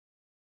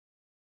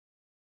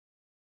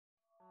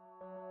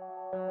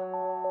Hello.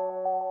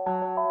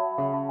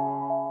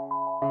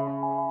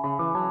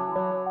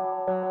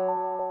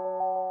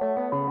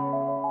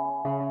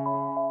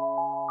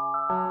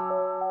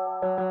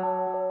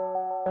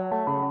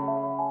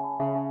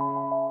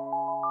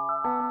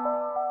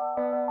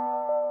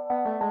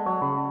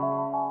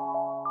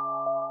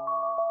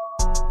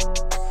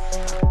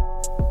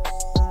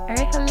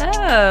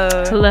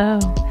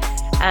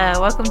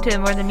 Welcome to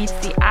More Than Meets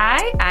the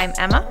Eye. I'm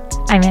Emma.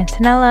 I'm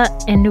Antonella,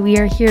 and we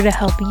are here to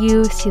help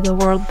you see the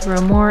world through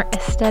a more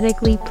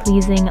aesthetically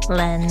pleasing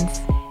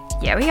lens.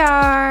 Yeah, we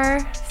are.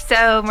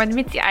 So, More Than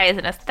Meets the Eye is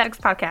an aesthetics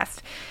podcast,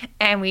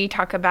 and we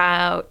talk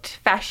about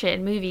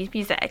fashion, movies,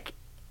 music,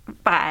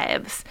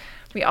 vibes.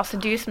 We also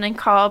do something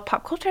called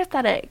pop culture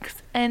aesthetics.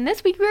 And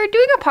this week we are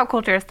doing a pop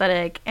culture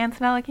aesthetic.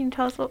 Antonella, can you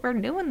tell us what we're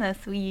doing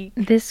this week?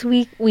 This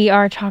week we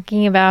are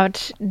talking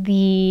about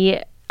the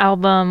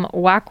album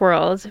Whack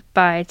World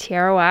by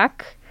Tierra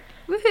Whack.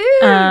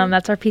 Woohoo!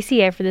 That's our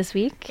PCA for this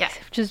week. Yeah.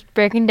 Just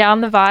breaking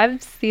down the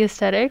vibes, the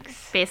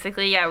aesthetics.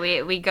 Basically, yeah,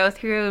 we go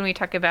through and we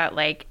talk about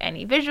like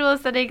any visual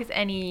aesthetics,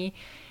 any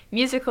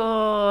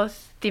musical,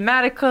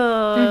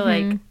 thematical,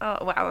 like,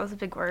 oh wow, that was a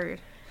big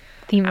word.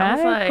 Thematical. I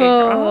was like,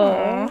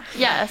 oh.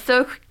 Yeah,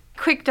 so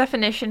quick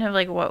definition of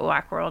like what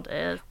Whack World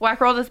is. Whack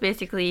World is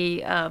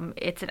basically,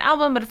 it's an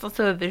album, but it's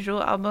also a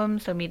visual album.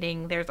 So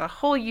meaning there's a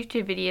whole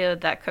YouTube video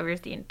that covers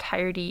the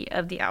entirety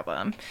of the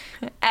album.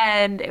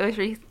 And it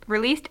was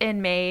released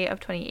in May of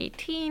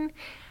 2018.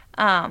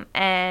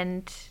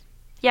 And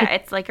yeah,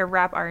 it's like a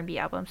rap R&B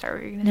album. Sorry,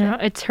 what were you going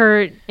to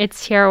say?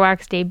 It's Tierra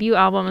Whack's debut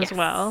album as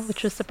well,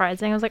 which was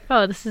surprising. I was like,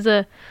 oh, this is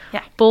a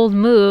bold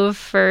move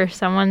for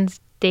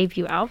someone's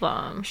debut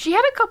album. She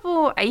had a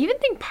couple, I even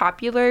think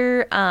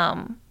popular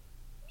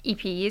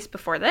EPs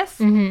before this,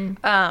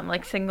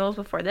 like singles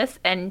before this,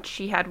 and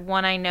she had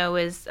one I know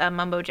is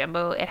Mumbo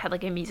Jumbo. It had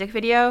like a music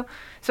video,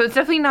 so it's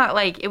definitely not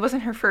like, it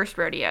wasn't her first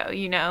rodeo,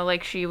 you know,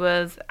 like she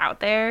was out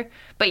there.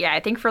 But yeah, I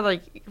think for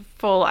like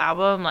full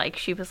album, like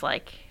she was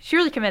like, she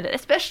really committed,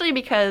 especially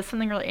because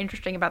something really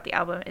interesting about the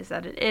album is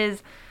that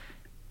it's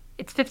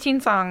 15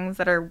 songs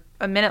that are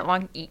a minute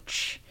long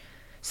each.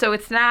 So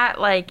it's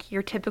not like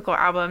your typical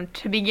album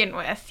to begin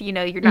with. You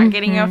know, you're not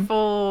getting you're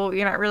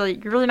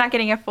really not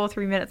getting a full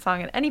 3-minute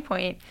song at any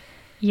point.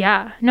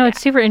 Yeah. No,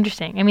 it's super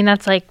interesting. I mean,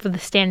 that's like the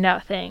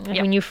standout thing. Like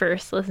when you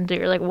first listen to it,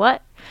 you're like,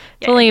 what?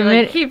 It's only a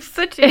minute. Like, keeps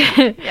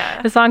switching.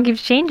 The song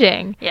keeps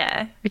changing.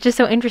 Yeah. Which is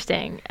so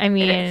interesting. I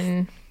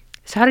mean,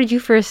 so how did you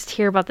first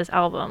hear about this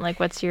album? Like,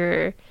 what's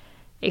your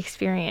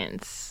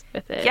experience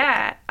with it?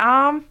 Yeah.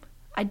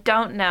 I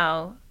don't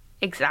know.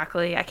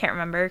 Exactly. I can't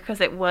remember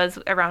because it was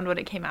around when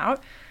it came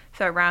out.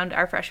 So around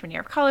our freshman year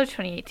of college,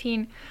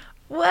 2018.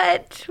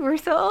 What? We're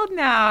so old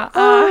now.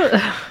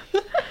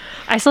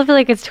 I still feel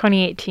like it's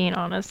 2018,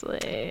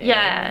 honestly.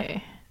 Yeah.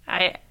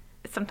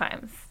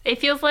 Sometimes. It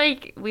feels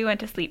like we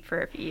went to sleep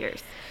for a few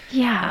years.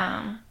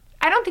 Yeah.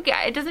 I don't think,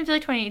 it doesn't feel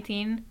like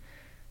 2018.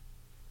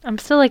 I'm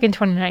still like in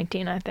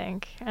 2019, I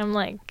think. I'm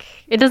like,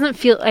 it doesn't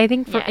feel, I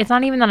think it's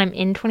not even that I'm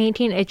in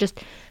 2018. It just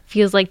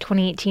feels like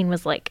 2018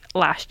 was like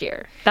last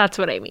year. That's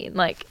what I mean.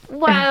 Like,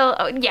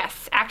 well,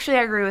 yes, actually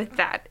I agree with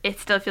that. It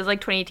still feels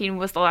like 2018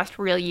 was the last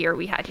real year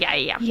we had.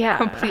 Yeah.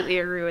 Completely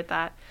agree with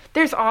that.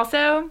 There's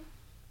also,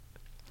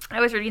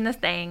 I was reading this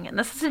thing, and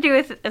this has to do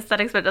with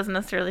aesthetics, but it doesn't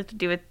necessarily have to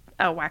do with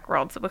Whack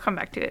World, so we'll come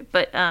back to it.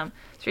 But I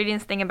was reading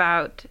this thing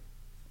about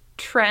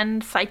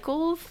trend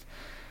cycles.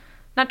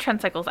 Not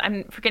trend cycles,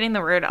 I'm forgetting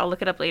the word, I'll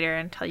look it up later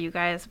and tell you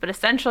guys, but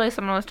essentially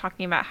someone was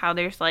talking about how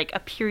there's like a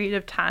period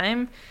of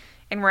time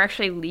and we're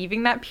actually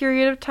leaving that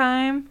period of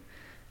time,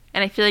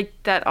 and I feel like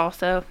that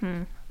also,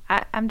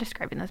 I'm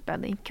describing this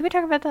badly. Can we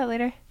talk about that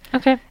later?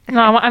 Okay. No,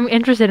 I'm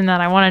interested in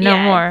that. I want to know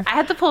more. I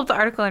had to pull up the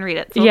article and read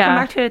it, so we'll come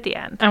back to it at the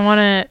end. I want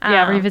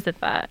to revisit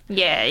that.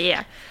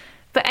 Yeah.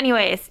 But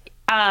anyways,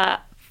 I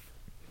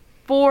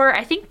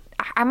think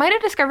I might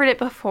have discovered it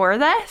before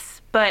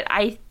this, but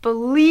I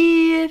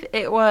believe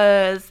it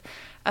was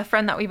a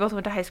friend that we both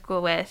went to high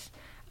school with,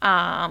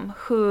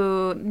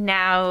 who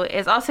now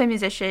is also a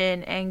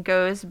musician and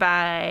goes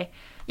by,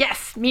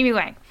 Mimi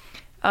Wang.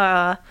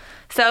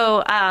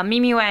 So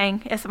Mimi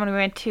Wang is someone we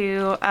went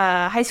to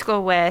high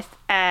school with,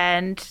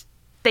 and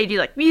they do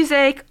like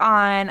music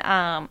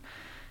on,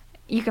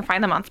 you can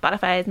find them on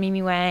Spotify as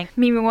Mimi Wang.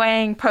 Mimi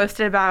Wang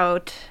posted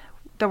about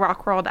the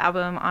Whack World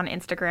album on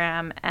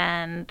Instagram,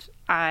 and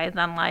I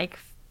then like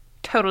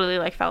totally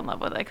like fell in love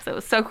with it because it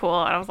was so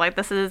cool, and I was like,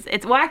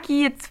 it's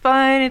wacky, it's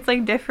fun, it's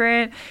like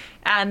different,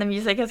 and the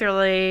music is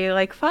really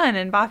like fun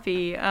and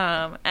boppy,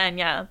 and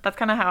yeah, that's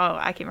kind of how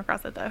I came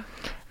across it though.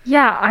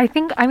 Yeah,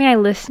 I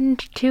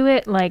listened to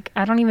it like,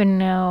 I don't even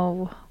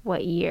know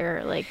what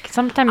year, like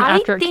sometime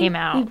after it came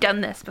out. We've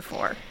done this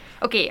before.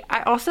 Okay,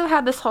 I also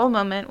had this whole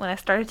moment when I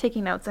started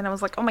taking notes, and I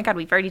was like, oh my god,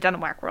 we've already done a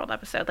Whack World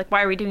episode. Like,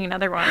 why are we doing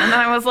another one? And then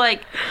I was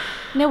like,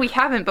 no, we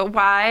haven't, but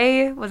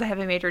why was I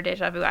having major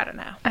deja vu? I don't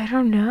know. I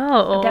don't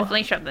know. I've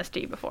definitely shown this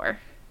to you before.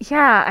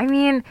 Yeah, I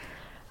mean,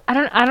 I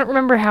don't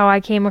remember how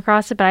I came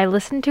across it, but I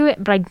listened to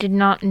it, but I did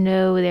not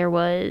know there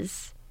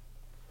was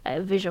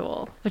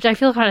visual, which I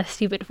feel kind of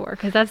stupid for,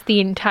 because that's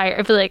the entire,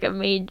 I feel like a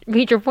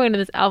major point of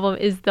this album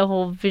is the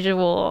whole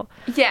visual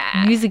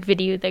music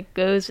video that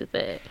goes with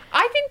it.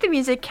 I think the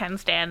music can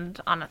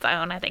stand on its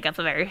own. I think it's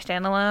a very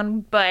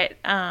standalone, but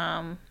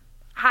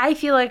I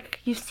feel like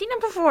you've seen it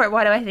before.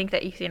 Why do I think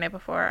that you've seen it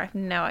before? I have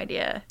no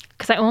idea.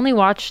 Because I only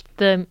watched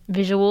the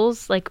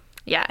visuals like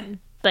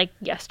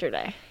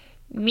yesterday.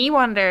 Me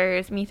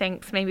wonders, me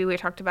thinks maybe we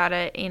talked about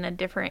it in a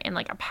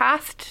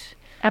past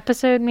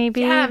episode,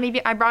 maybe. Yeah,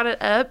 maybe I brought it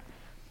up.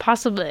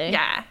 Possibly.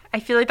 Yeah, I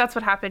feel like that's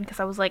what happened, because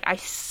I was like, I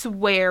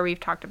swear we've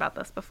talked about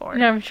this before.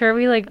 No, I'm sure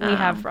we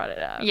have brought it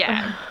up.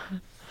 Yeah.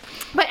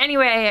 But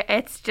anyway,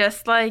 it's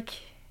just like,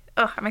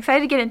 I'm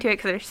excited to get into it,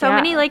 because there's so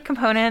many like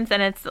components,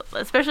 and it's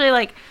especially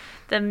like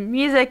the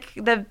music,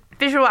 the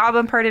visual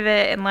album part of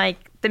it, and like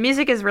the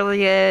music is really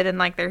good, and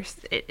like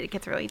it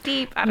gets really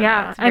deep. I don't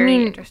know. It's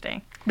very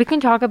interesting. We can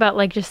talk about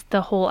like just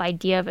the whole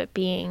idea of it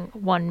being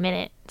 1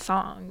 minute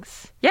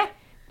songs. Yeah.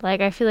 Like,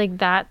 I feel like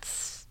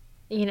that's,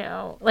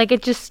 like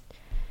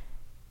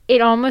it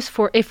almost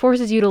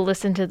forces you to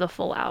listen to the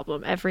full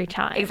album every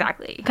time.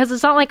 Exactly. Because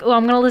it's not like,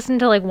 I'm going to listen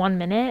to like 1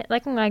 minute.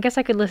 Like, I guess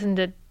I could listen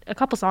to a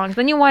couple songs.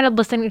 Then you wind up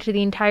listening to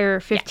the entire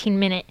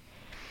 15-minute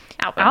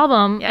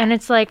album. Yeah. And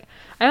it's like,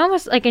 I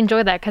almost like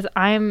enjoy that, because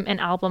I'm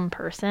an album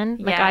person.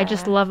 Like, I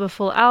just love a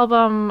full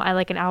album. I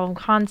like an album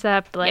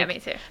concept. Like, me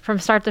too. From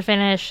start to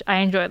finish, I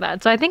enjoy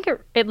that. So I think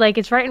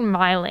it's right in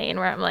my lane,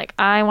 where I'm like,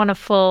 I want a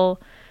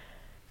full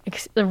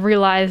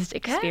realized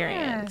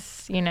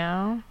experience,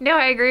 No,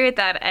 I agree with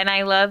that. And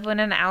I love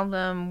when an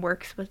album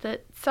works with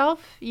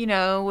itself,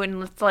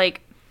 when it's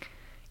like,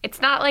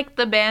 it's not like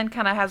the band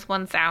kind of has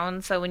one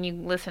sound, so when you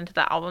listen to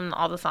the album,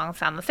 all the songs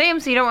sound the same,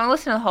 so you don't want to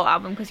listen to the whole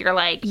album, because you're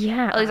like,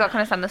 oh, these all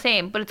kind of sound the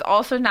same. But it's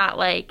also not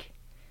like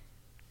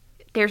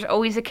there's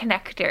always a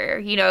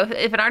connector.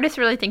 If an artist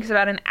really thinks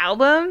about an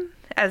album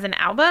as an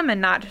album and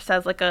not just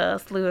as like a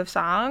slew of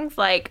songs,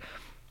 like,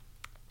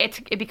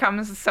 it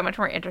becomes so much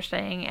more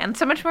interesting and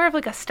so much more of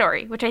like a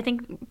story, which I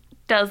think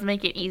does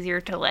make it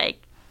easier to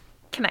like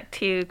connect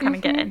to, kind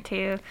of get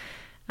into,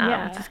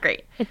 which is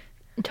great. It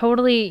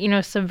totally,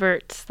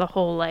 subverts the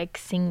whole like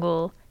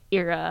single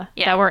era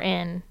that we're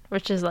in,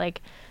 which is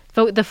like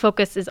the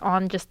focus is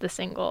on just the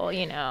single,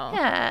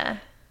 Yeah.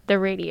 The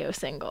radio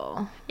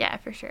single. Yeah,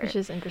 for sure. Which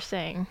is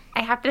interesting.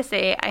 I have to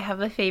say, I have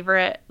a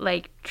favorite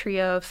like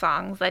trio of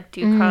songs that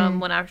do come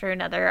one after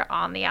another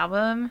on the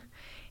album.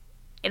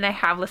 And I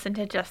have listened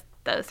to just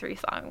those 3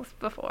 songs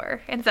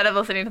before instead of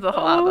listening to the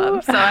whole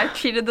album. So I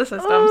cheated the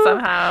system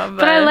somehow.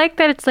 But I like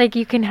that it's like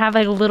you can have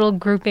like little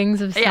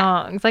groupings of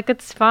songs. Like,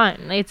 it's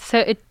fun. It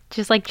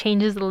just like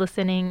changes the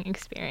listening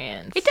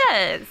experience. It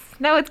does.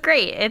 No, it's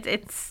great.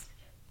 It's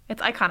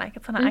iconic.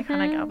 It's an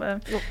iconic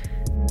album.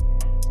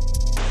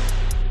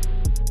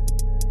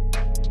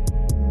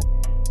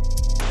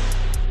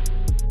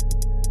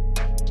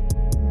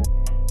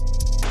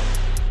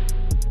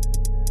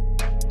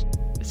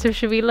 So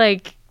should we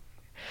like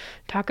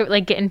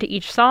get into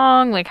each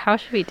song? Like, how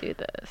should we do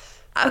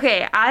this?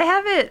 Okay, I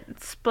have it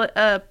split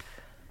up.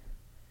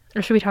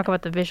 Or should we talk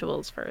about the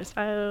visuals first?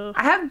 I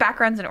have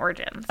backgrounds and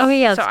origins. Oh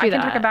yeah, let's do that. So I can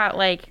talk about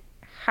like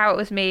how it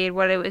was made,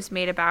 what it was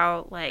made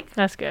about, like.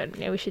 That's good.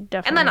 Yeah, we should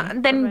definitely.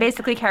 And then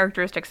basically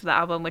characteristics of the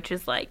album, which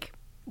is like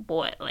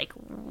what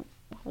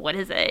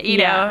is it? You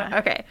know?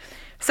 Okay.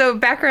 So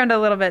background a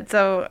little bit.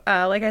 So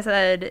like I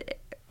said,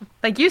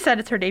 like you said,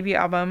 it's her debut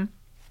album.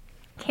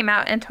 Came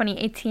out in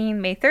 2018,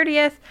 May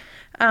 30th.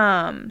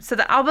 So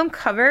the album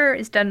cover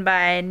is done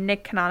by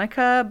Nick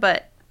Canonica,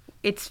 but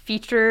it's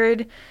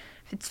featuring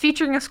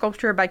a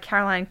sculpture by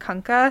Caroline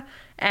Kunka,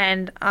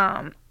 and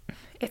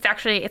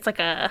it's like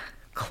a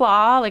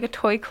claw, like a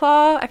toy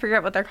claw. I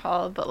forget what they're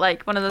called, but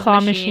like one of those claw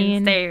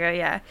machines. Machine. There you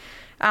go,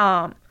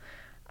 yeah.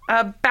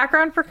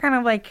 Background for kind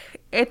of like,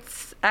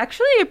 it's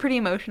actually a pretty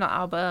emotional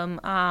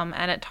album,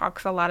 and it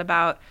talks a lot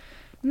about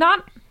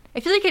I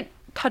feel like it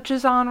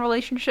touches on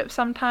relationships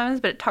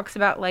sometimes, but it talks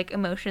about like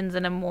emotions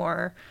in a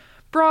more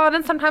broad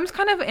and sometimes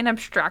kind of an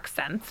abstract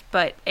sense.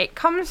 But it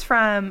comes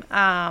from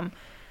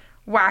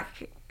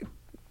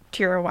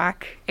Tierra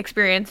Whack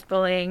experienced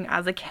bullying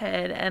as a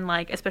kid, and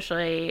like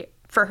especially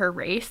for her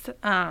race,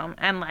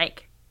 and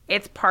like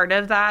it's part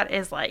of that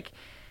is like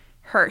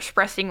her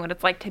expressing what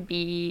it's like to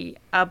be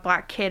a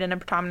Black kid in a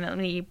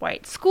predominantly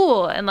white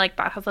school, and like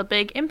that has a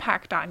big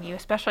impact on you,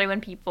 especially when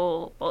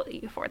people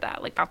bully you for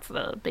that. Like, that's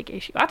the big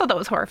issue. I thought that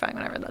was horrifying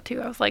when I read that too.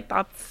 I was like,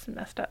 that's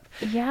messed up.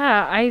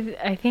 Yeah,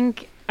 I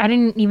think I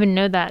didn't even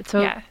know that.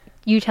 So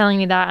you telling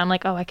me that, I'm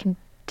like, oh, I can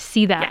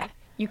see that. Yeah,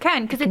 you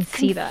can, because it's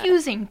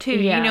confusing too.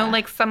 Yeah.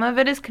 Like some of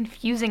it is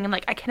confusing, and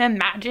like I can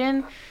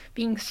imagine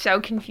being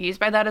so confused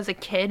by that as a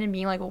kid and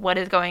being like, what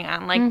is going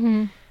on?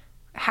 Like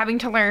having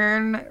to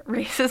learn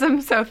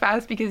racism so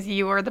fast because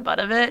you were the butt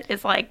of it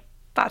is like,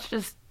 that's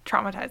just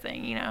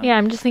traumatizing, Yeah,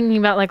 I'm just thinking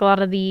about like a lot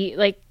of the,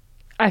 like,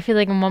 I feel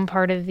like in one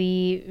part of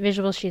the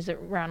visual she's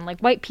around like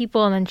white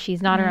people, and then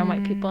she's not around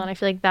white people, and I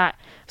feel like that,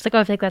 it's like, oh,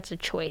 I feel like that's a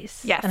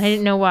choice. Yes. And I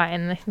didn't know why,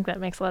 and I think that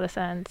makes a lot of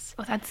sense.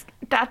 Oh,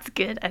 that's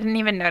good. I didn't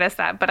even notice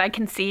that, but I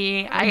can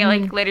see, I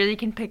like literally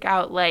can pick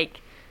out like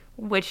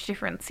which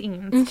different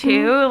scenes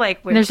too,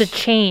 like which, there's a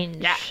change.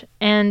 Yeah.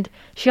 And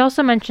she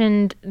also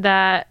mentioned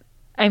that,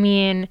 I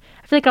mean,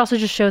 I feel like it also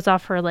just shows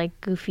off her like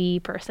goofy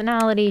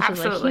personality.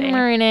 She's like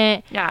humor in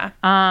it. Yeah.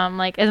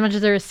 Like as much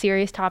as there are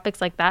serious topics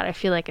like that, I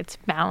feel like it's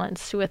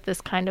balanced with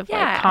this kind of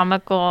like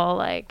comical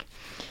like.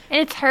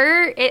 And it's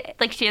her.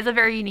 Like she has a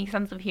very unique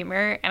sense of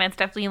humor, and it's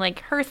definitely like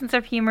her sense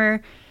of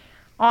humor.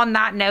 On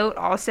that note,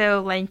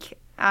 also like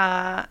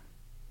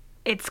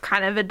it's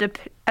kind of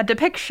a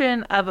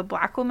depiction of a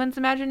Black woman's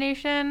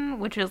imagination,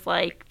 which is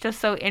like just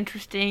so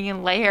interesting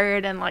and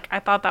layered, and like I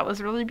thought that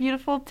was really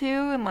beautiful too,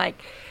 and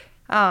like.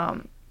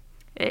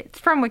 It's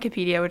from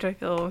Wikipedia, which I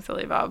feel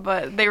silly about,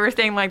 but they were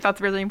saying like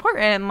that's really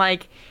important. And,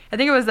 like I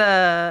think it was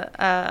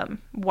a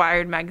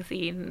Wired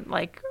magazine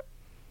like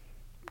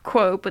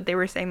quote, but they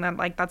were saying that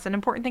like that's an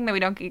important thing that we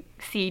don't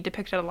see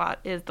depicted a lot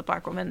is the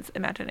Black woman's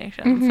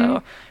imagination.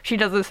 So she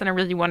does this in a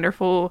really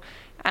wonderful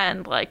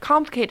and like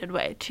complicated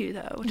way too,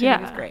 though, which I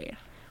think is great.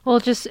 Well,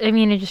 it just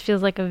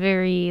feels like a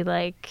very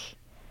like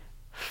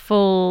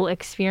full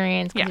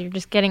experience because you're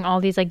just getting all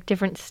these like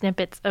different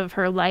snippets of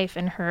her life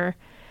and her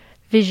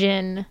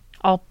vision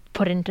all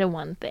put into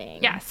one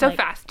thing. Yeah, so like,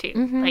 fast too.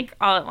 Like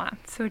all at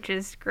once, which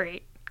is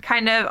great.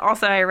 Kind of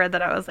also I read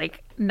that I was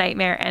like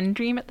nightmare and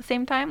dream at the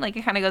same time. Like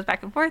it kind of goes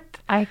back and forth.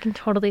 I can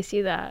totally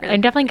see that. Really I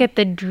definitely get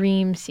the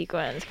dream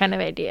sequence kind of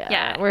idea.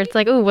 Yeah. Where it's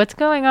like, oh, what's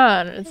going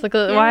on? It's like,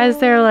 why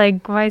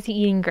is he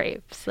eating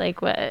grapes?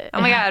 Like what? Oh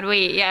my God,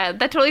 wait. Yeah,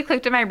 that totally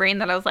clicked in my brain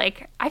that I was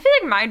like, I feel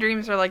like my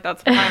dreams are like that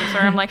sometimes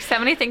where I'm like so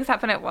many things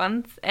happen at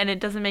once and it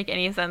doesn't make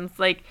any sense.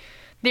 Like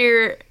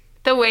the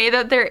way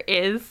that there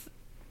is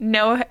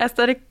no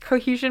aesthetic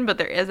cohesion, but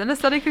there is an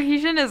aesthetic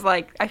cohesion is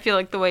like I feel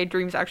like the way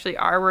dreams actually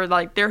are, where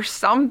like there's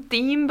some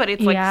theme, but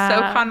it's like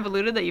so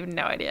convoluted that you have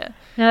no idea.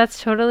 No,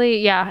 that's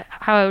totally how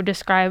I would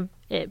describe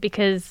it,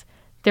 because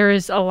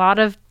there's a lot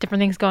of different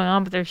things going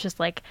on, but there's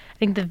just like I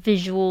think the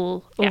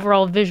visual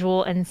overall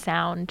visual and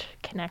sound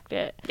connect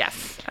it.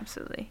 Yes,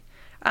 absolutely.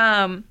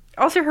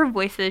 Also her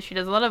voices, she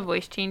does a lot of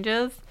voice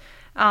changes,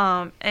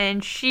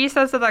 and she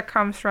says that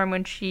comes from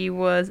when she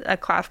was a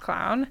class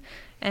clown.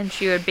 And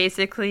she would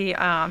basically,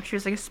 she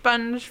was like a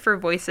sponge for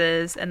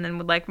voices and then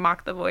would like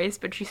mock the voice.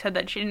 But she said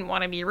that she didn't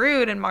want to be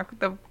rude and mock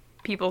the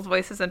people's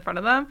voices in front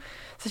of them.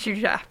 So she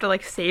would have to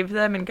like save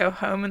them and go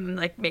home and then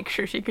like make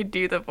sure she could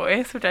do the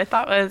voice, which I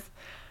thought was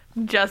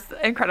just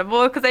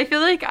incredible. Because I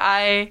feel like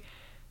I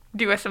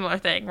do a similar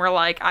thing where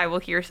like I will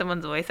hear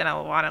someone's voice and I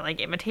will want to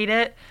like imitate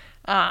it.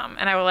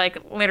 And I will like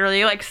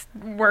literally like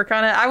work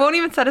on it. I won't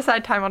even set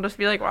aside time. I'll just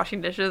be like washing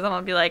dishes and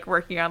I'll be like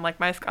working on like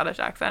my Scottish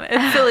accent.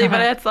 It's silly,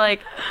 but it's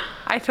like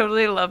I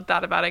totally love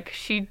that about it because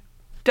she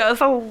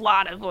does a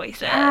lot of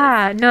voices.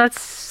 Yeah, no, that's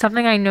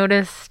something I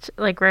noticed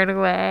like right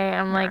away.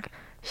 I'm like,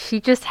 she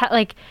just had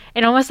like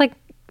it almost like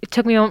it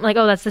took me like,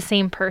 oh, that's the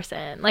same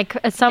person. Like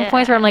at some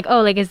points where I'm like,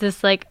 oh, like is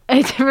this like a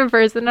different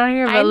person on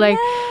here? But like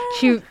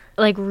she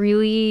like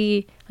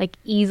really like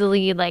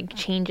easily like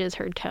changes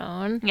her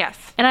tone. Yes.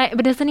 But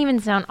it doesn't even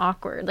sound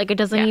awkward. Like it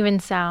doesn't even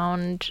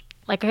sound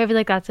like, I feel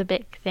like that's a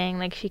big thing.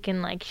 Like she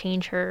can like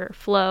change her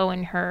flow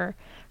and her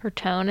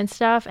tone and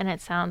stuff, and it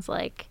sounds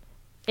like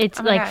it's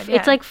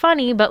it's like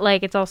funny, but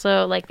like it's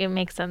also like it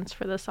makes sense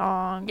for the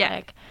song. Yeah.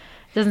 Like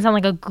it doesn't sound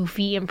like a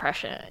goofy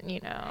impression, you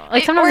know.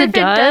 Like sometimes it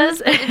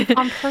does. It's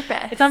on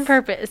purpose. It's on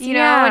purpose. You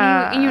know,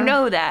 and you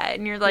know that,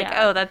 and you're like,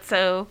 oh, that's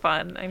so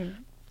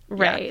fun.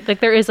 Right.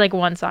 Like there is like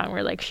one song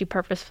where like she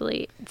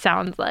purposefully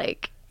sounds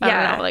like I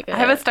don't know, like I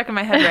have it stuck in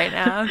my head right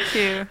now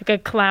too. Like a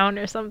clown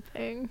or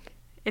something.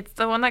 It's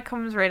the one that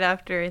comes right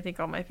after I think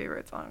all my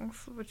favorite songs,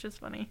 which is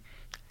funny.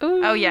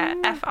 Ooh. Oh yeah,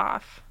 F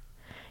off.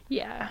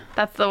 Yeah.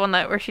 That's the one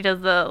where she does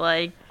the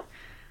like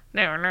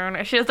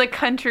no. She has like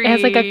country. It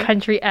has like a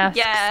country-esque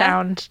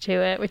sound to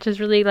it, which is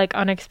really like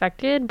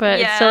unexpected, but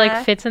it still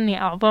like fits in the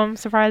album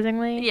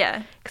surprisingly.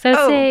 Yeah. Because I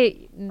would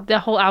say the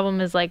whole album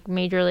is like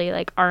majorly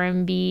like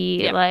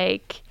R&B,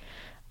 like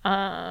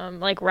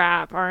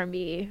rap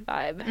R&B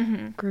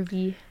vibe,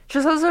 groovy.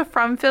 She's also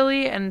from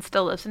Philly and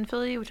still lives in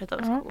Philly, which I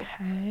thought was cool.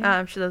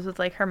 Okay. She lives with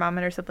like her mom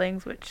and her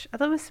siblings, which I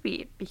thought was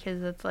sweet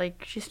because it's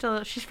like she's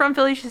from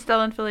Philly, she's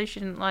still in Philly. She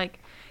didn't like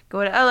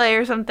go to LA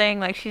or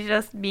something. Like she's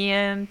just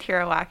being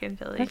Tierra Whack in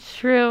Philly. That's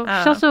true.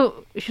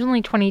 She's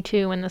only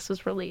 22 when this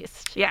was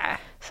released. Yeah.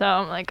 So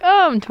I'm like,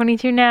 oh, I'm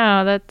 22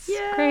 now. That's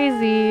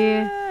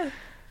crazy.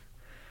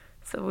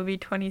 So we'll be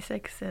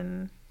 26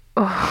 in.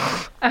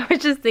 Oh, I was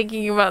just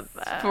thinking about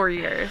that. 4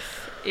 years.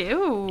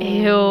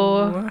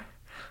 Ew.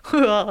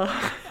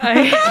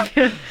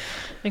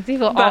 Makes me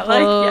feel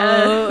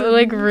awful. It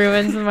like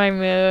ruins my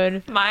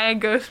mood. My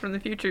ghost from the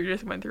future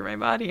just went through my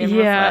body and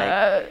was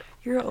like,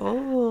 you're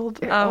old.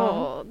 You're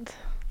old.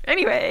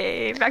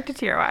 Anyway, back to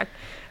Tierra Whack.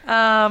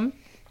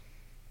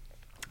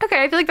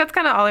 Okay, I feel like that's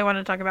kind of all I wanted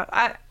to talk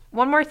about.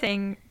 One more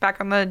thing,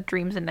 back on the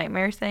dreams and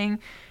nightmares thing,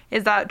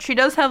 is that she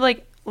does have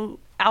like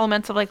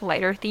elements of like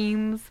lighter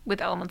themes with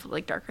elements of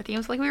like darker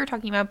themes, like we were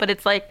talking about. But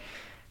it's like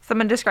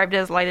someone described it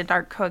as light and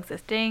dark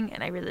coexisting,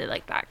 and I really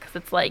like that because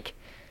it's like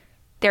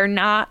they're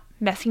not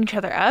messing each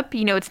other up.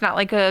 You know, it's not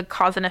like a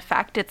cause and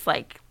effect. It's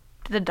like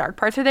the dark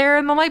parts are there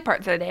and the light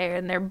parts are there,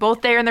 and they're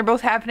both there and they're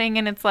both happening,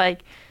 and it's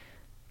like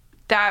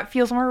that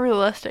feels more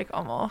realistic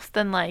almost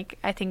than like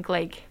I think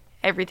like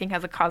everything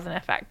has a cause and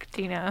effect,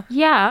 you know?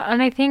 Yeah,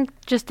 and I think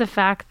just the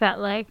fact that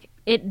like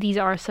these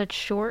are such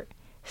short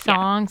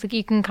songs, like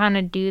you can kind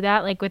of do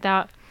that like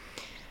without,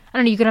 I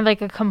don't know, you can have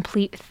like a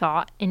complete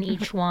thought in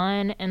each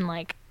one and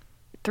like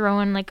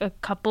throw in like a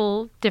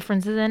couple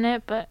differences in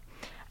it, but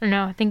I don't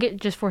know, I think it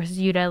just forces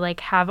you to like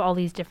have all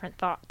these different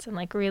thoughts and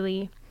like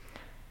really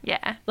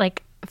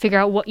like figure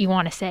out what you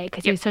want to say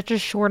because you have such a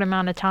short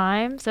amount of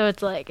time. So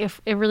it's like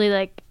if it really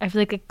like I feel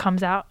like it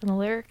comes out in the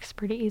lyrics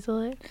pretty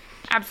easily.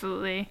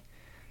 Absolutely.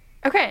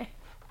 Okay.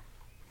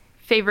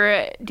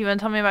 Favorite, do you want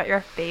to tell me about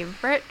your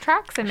favorite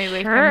tracks and maybe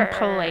we can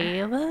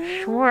play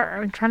them?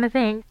 Sure. I'm trying to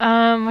think.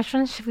 Which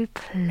one should we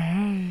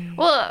play?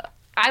 Well,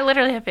 I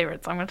literally have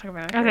favorites, so I'm going to talk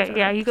about my favorite. Okay,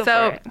 yeah, you go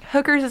for it. So,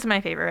 Hookers is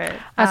my favorite.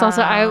 That's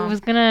also, I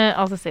was going to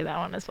also say that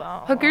one as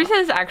well. Hookers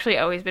has actually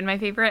always been my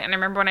favorite, and I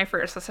remember when I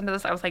first listened to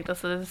this, I was like,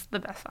 this is the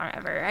best song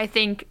ever. I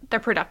think the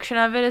production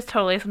of it is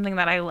totally something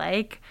that I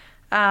like,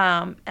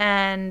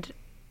 and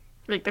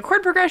like the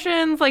chord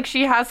progressions, like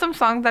she has some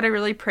songs that are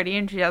really pretty,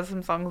 and she has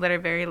some songs that are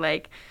very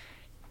like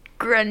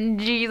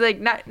grungy, like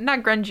not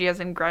grungy as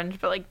in grunge,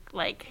 but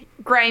like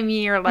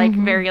grimy or like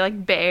very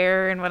like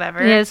bare and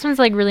whatever. Yeah, this one's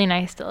like really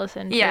nice to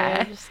listen to.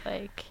 Yeah, just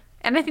like,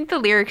 and I think the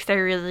lyrics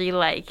are really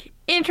like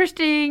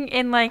interesting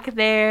and like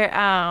they're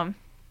I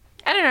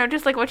don't know,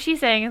 just like what she's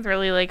saying is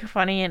really like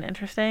funny and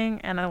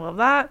interesting, and I love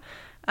that.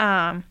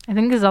 I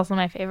think this is also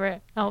my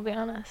favorite, I'll be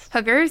honest.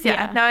 Hookers,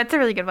 yeah. No, it's a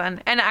really good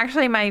one. And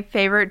actually my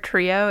favorite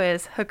trio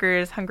is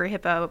Hookers, Hungry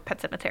Hippo, Pet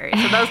Sematary.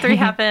 So those three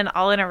happen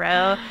all in a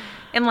row,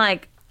 and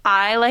like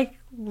I like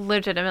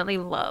legitimately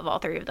love all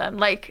three of them,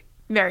 like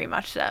very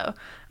much so.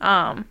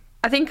 I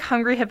think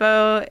Hungry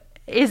Hippo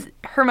is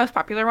her most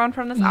popular one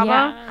from this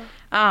album.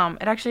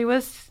 It actually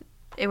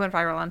it went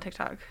viral on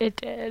TikTok. It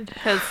did.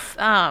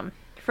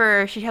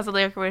 Because she has a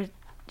lyric where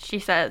she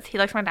says, "He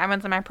likes my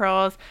diamonds and my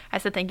pearls. I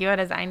said thank you, I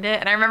designed it."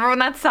 And I remember when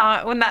that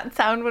sound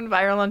went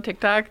viral on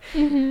TikTok.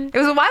 It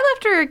was a while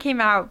after it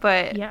came out,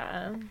 but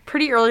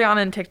pretty early on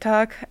in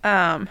TikTok.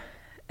 And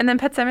then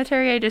Pet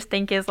Sematary I just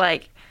think is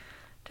like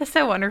just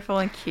so wonderful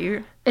and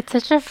cute. It's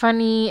such a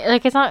funny,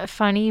 like it's not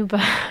funny,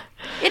 but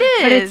it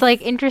is. But it's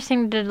like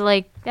interesting to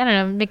like, I don't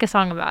know, make a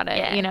song about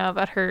it, you know,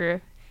 about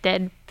her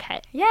dead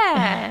pet.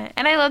 Yeah.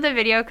 And I love the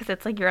video because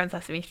it's like you're on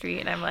Sesame Street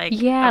and I'm like,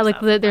 like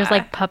there's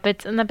like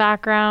puppets in the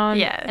background.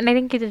 Yeah. And I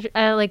think it's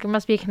like there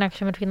must be a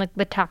connection between like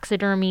the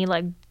taxidermy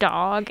like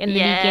dog in the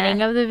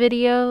beginning of the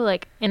video,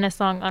 like in a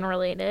song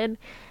unrelated.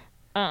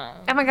 Oh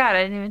my god,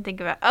 I didn't even think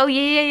about. Oh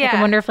yeah. Like,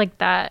 I wonder if like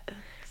that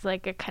is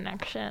like a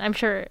connection. I'm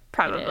sure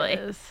probably it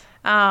is.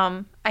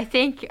 I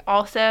think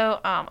also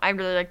I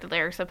really like the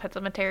lyrics of Pet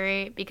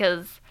Sematary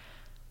because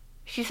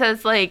she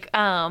says like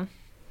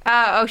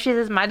she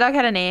says, "My dog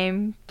had a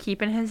name,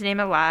 keeping his name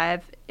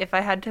alive. If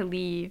I had to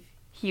leave,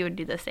 he would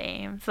do the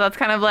same." So that's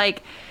kind of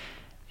like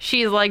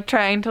she's like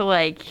trying to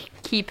like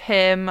keep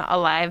him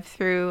alive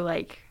through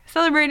like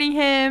celebrating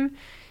him.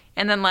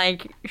 And then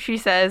like she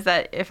says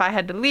that if I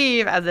had to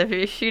leave, as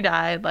if she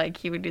died, like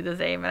he would do the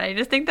same. And I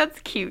just think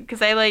that's cute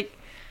because I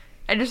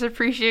just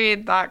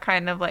appreciate that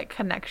kind of like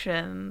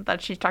connection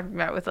that she's talking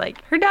about with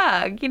like her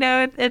dog. You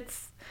know,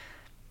 it's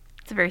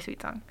a very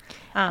sweet song.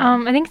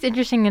 I think it's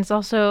interesting. It's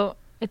also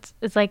it's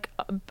like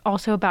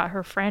also about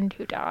her friend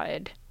who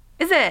died.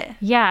 Is it?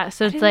 Yeah.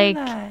 So it's like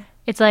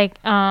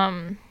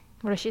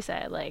what does she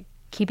say? Like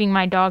keeping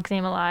my dog's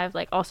name alive.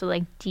 Like also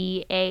like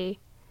DAWG,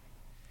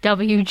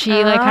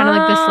 like kind of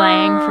like the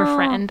slang for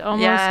friend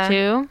almost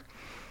too.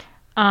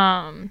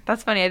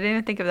 That's funny. I didn't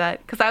even think of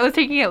that because I was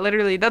taking it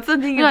literally. That's the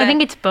thing. No, I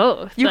think it's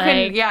both. You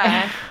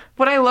can,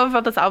 What I love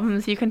about this album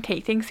is you can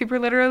take things super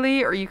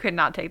literally, or you could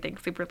not take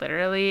things super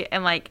literally,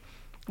 and like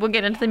we'll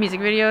get into the music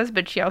videos,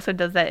 but she also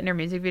does that in her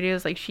music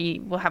videos. Like she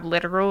will have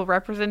literal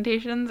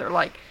representations or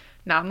like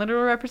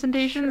non-literal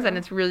representations, and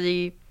it's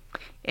really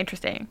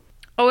interesting.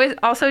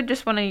 Also,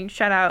 just want to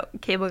shout out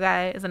Cable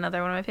Guy is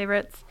another one of my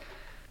favorites.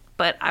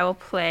 But I will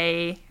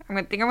play. I'm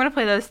gonna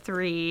play those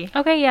three.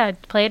 Okay, yeah,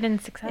 play it in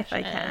succession if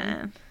I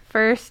can.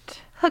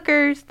 First,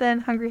 Hookers,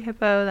 then Hungry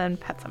Hippo, then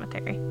Pet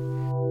Sematary.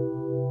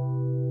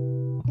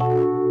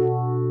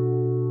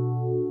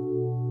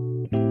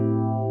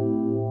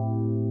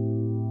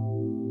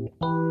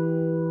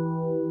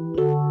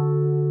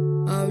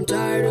 I'm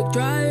tired of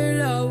crying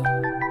love.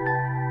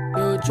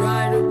 You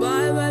try to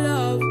buy my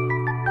love.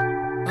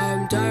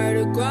 I'm tired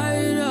of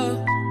crying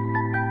love.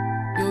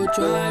 You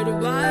try to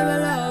buy my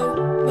love.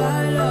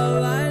 My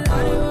love, I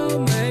know you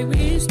won't make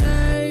me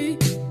stay.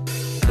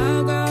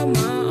 I got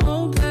my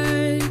own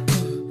play.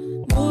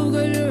 Move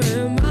good, you're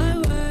in my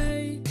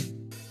way.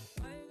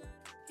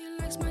 He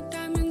likes my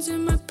diamonds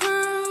and my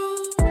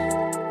pearls.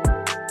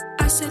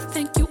 I said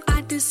thank you,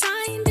 I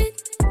designed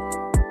it.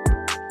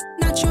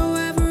 Not your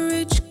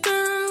average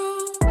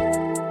girl.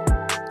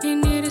 You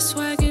need a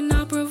swag and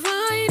I'll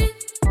provide it.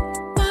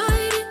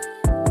 Bite it.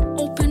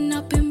 Open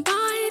up and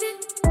bite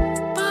it.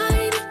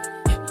 Bite it.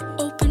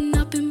 Open up.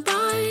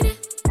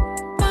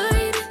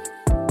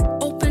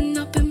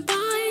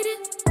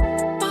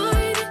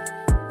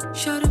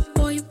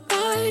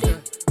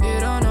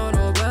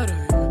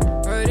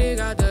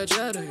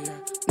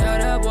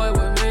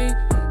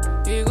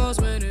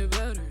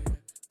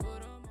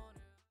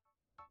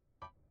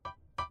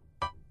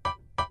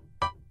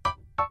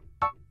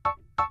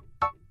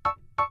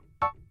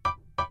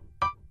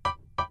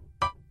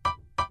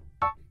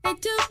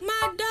 took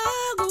my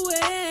dog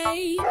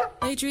away.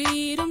 They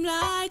treat him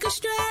like a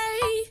stray.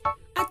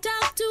 I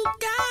talked to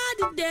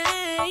God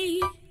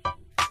today.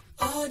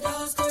 All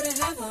dogs go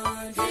to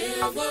heaven.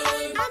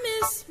 Heaven. I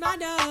miss my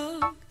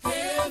dog.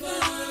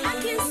 Heaven. I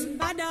kiss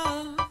my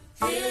dog.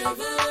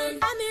 Heaven.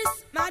 I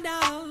miss my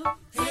dog.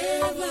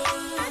 Heaven.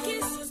 I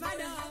kiss my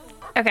dog.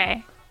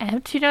 Okay, I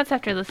have 2 notes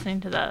after listening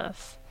to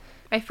this.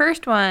 My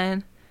first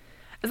one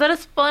is that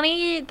it's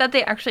funny that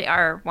they actually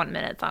are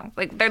 1-minute songs.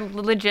 Like, they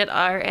legit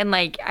are, and,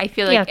 like, I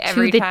feel like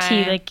every time... to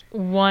the T, like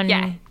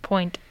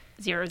 1.00.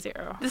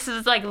 This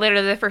is, like,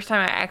 literally the first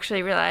time I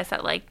actually realized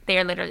that, like, they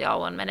are literally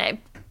all 1 minute.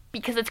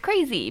 Because it's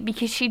crazy,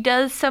 because she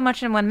does so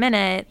much in 1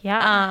 minute.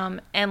 Yeah.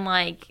 And,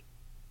 like,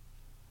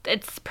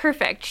 it's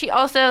perfect. She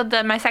also,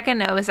 my second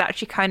note is that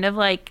she kind of,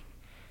 like,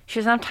 she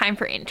doesn't have time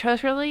for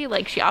intros, really.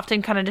 Like, she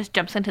often kind of just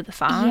jumps into the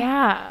song.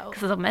 Yeah.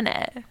 Because it's a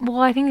minute.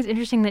 Well, I think it's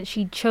interesting that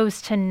she chose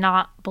to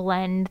not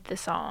blend the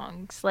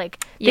songs.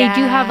 Like, they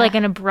do have, like,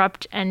 an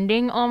abrupt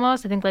ending,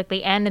 almost. I think, like,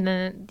 they end, and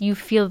then you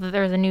feel that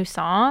there's a new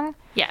song.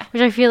 Yeah.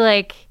 Which I feel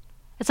like,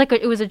 it's like,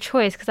 it was a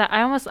choice, because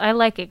I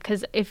like it,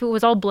 because if it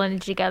was all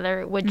blended together,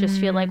 it would just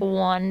feel like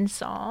one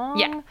song.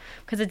 Yeah.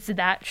 Because it's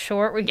that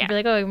short, where you could be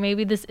like, oh,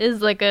 maybe this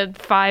is, like, a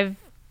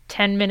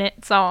 5-10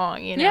 minute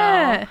song, you know?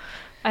 Yeah.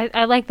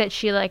 I like that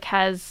she, like,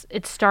 has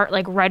it start,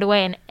 like, right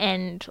away and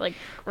end, like,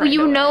 right well,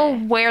 you away. know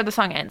where the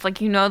song ends. Like,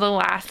 you know the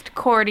last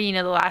chord, you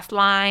know the last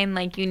line.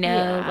 Like, you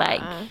know,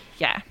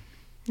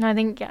 No, I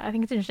think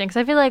it's interesting, because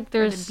I feel like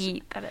there's the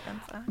beat that it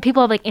ends on.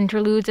 people have, like,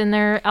 interludes in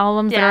their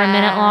albums that are a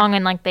minute long,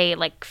 and, like, they,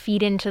 like,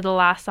 feed into the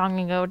last song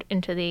and go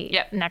into the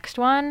next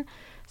one.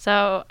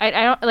 So I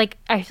don't, like,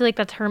 I feel like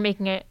that's her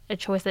making a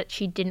choice that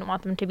she didn't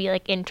want them to be,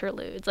 like,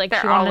 interludes. Like,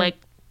 They're she all, wanted like,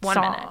 1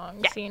 songs,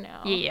 minute. you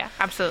know. Yeah,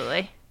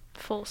 absolutely.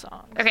 Full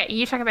songs. Okay,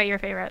 you talk about your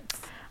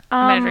favorites.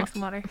 I'm gonna drink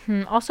some water.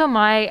 Also,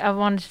 I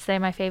wanted to say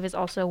my fave is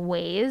also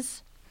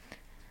Ways.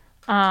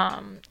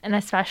 And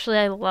especially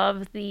I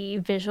love the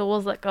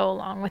visuals that go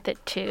along with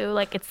it too.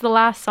 Like, it's the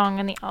last song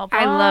in the album.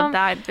 I love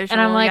that visual.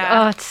 And I'm like,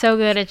 oh, it's so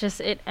good.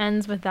 It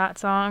ends with that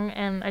song,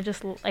 and I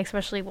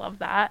especially love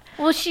that.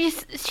 Well,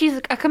 she's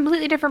a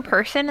completely different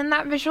person in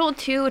that visual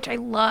too, which I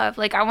love.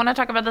 Like, I want to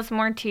talk about this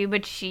more too,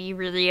 but she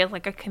really is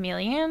like a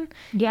chameleon.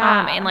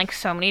 Yeah. In like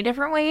so many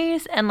different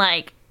ways, and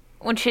like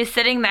when she's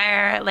sitting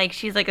there, like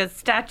she's like a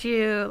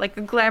statue, like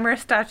a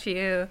glamorous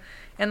statue.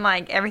 And,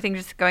 like, everything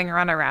just going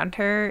around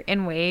her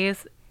in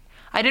Ways.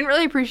 I didn't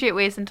really appreciate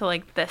Ways until,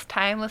 like, this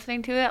time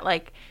listening to it.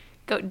 Like,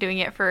 doing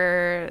it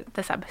for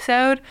this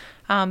episode.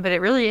 But it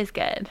really is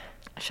good.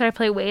 Should I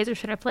play Ways or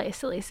should I play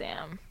Silly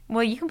Sam?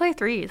 Well, you can play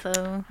 3,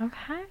 so...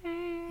 Okay.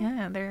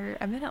 Yeah, they're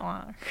a minute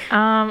long.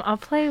 I'll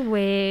play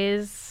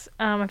Ways.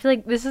 I feel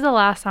like this is the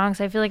last song,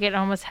 so I feel like it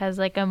almost has,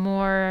 like, a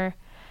more...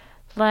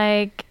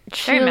 like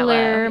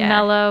chiller,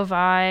 mellow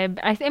vibe.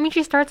 I mean,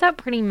 she starts out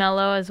pretty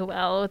mellow as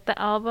well with the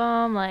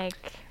album.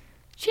 Like,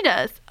 she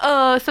does.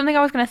 Something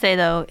I was gonna say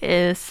though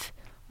is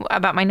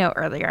about my note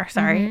earlier.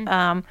 Sorry.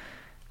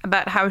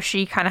 About how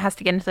she kind of has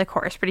to get into the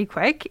chorus pretty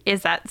quick.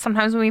 Is that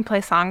sometimes when we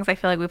play songs, I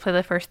feel like we play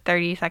the first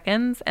 30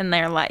 seconds and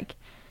they're like,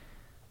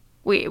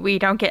 we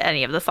don't get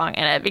any of the song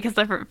in it because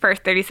the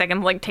first 30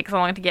 seconds like takes so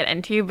long to get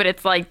into. But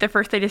it's like the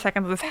first 30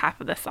 seconds is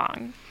half of the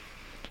song.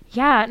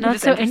 Yeah, no,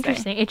 it's so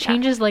interesting. It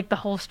changes like the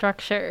whole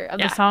structure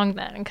of the song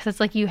then, because it's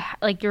like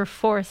you're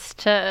forced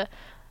to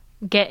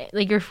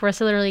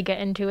literally get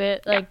into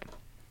it like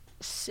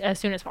as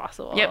soon as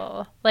possible.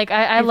 Yep. Like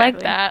I like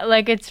that.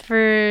 Like, it's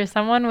for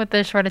someone with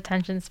a short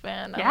attention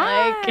span.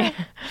 Yeah. Like,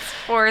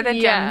 or the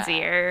Gen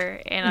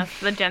Zer in us,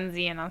 the Gen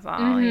Z in us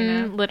all. You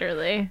know,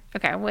 literally.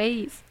 Okay,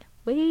 Ways.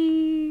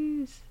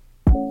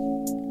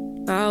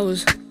 I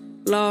was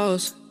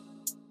lost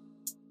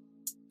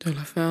till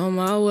I found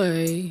my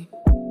way.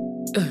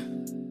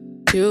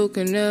 You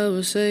can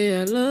never say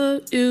I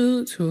love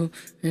you too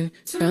many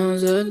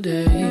times a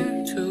day.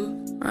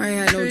 I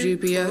ain't had no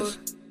GPS.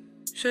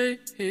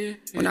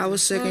 When I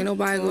was sick, ain't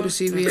nobody go to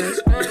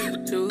CVS.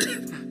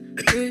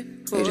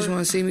 They just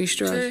wanna see me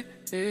stressed.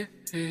 They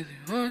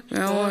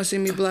don't wanna see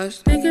me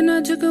blessed. Thinking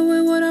I took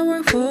away what I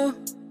work for.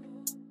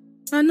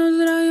 I know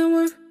that I am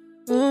worth.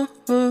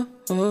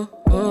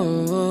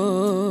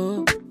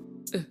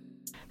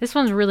 This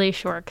one's really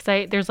short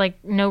because there's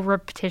like no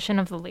repetition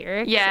of the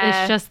lyrics.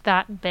 Yeah. It's just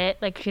that bit.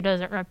 Like, she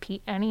doesn't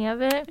repeat any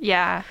of it.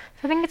 Yeah.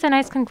 So I think it's a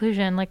nice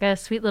conclusion. Like a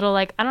sweet little,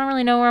 like, I don't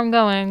really know where I'm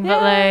going,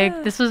 but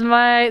like, this is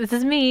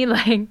me.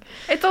 Like,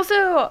 it's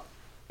also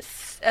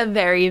a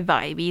very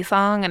vibey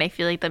song, and I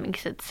feel like that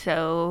makes it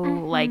so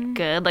like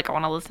good. Like, I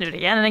want to listen to it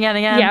again and again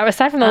and again. Yeah.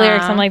 Aside from the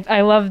lyrics, I'm like,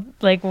 I love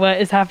like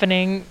what is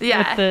happening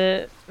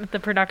with the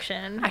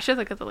production. I should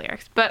look at the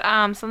lyrics, but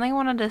something I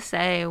wanted to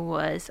say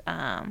was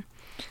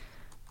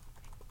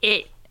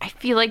I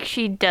feel like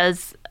she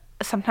does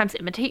sometimes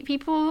imitate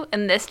people,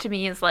 and this to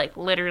me is like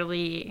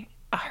literally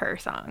a her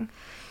song,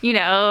 you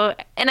know?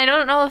 And I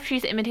don't know if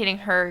she's imitating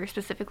her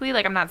specifically.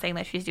 Like, I'm not saying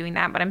that she's doing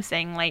that, but I'm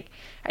saying like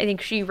I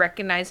think she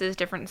recognizes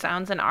different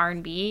sounds in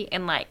R&B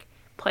and like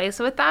plays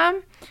with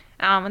them.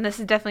 And this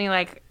is definitely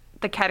like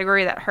the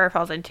category that her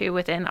falls into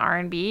within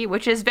R&B,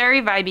 which is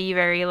very vibey,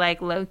 very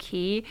like low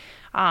key.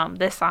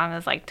 This song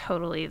is like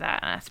totally that,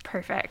 and it's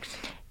perfect.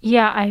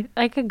 Yeah, I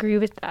like agree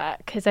with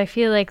that because I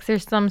feel like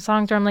there's some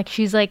songs where I'm like,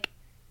 she's like,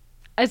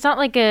 it's not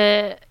like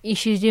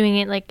she's doing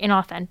it like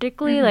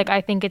inauthentically. Like I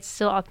think it's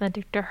still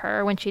authentic to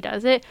her when she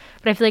does it,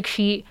 but I feel like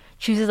she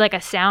chooses like a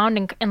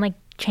sound and like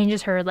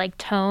changes her like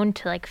tone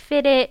to like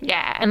fit it.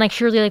 Yeah. And like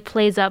she really like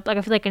plays up. Like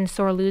I feel like in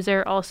Sore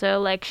Loser also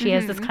like she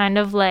has this kind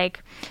of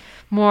like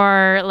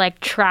more like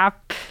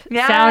trap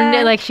sound.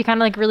 Like she kind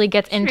of like really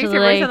gets into the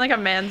like, voice like a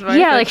man's voice.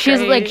 yeah, like she's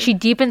like she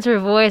deepens her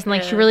voice and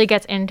like she Yeah. really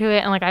gets into it,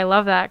 and like I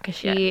love that because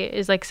she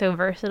is like so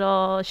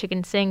versatile. She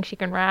can sing, she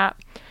can rap.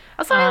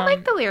 Also, I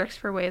like the lyrics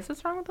for Ways.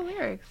 What's wrong with the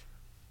lyrics?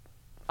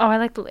 Oh, I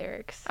like the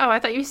lyrics. Oh, I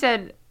thought you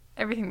said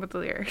everything but the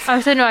lyrics. Oh,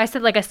 so no, I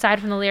said like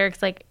aside from the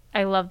lyrics, like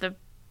I love the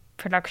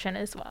production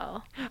as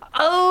well.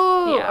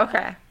 Oh, Yeah.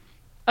 okay.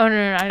 Oh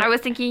no, I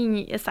was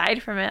thinking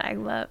aside from it, I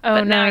love. Oh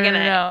but now no, I get no,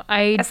 it. no. I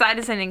Aside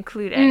isn't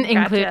included.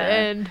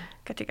 included.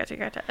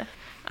 Gotcha.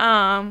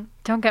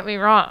 Don't get me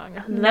wrong.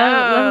 Love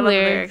Love the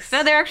lyrics.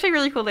 No, they're actually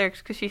really cool lyrics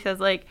because she says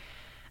like,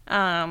 they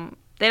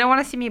don't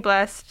want to see me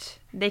blessed.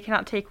 They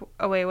cannot take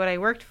away what I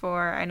worked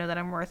for. I know that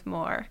I'm worth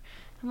more.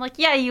 I'm like,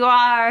 yeah, you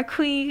are,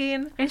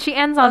 queen. And she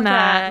ends on Love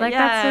that. Like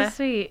yeah. that's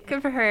so sweet.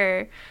 Good for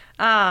her.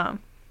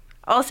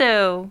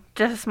 Also,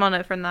 just a small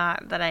note from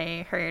that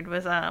I heard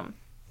was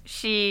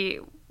she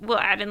will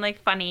add in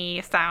like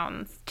funny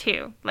sounds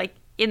too, like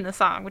in the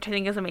song, which I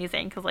think is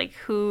amazing because like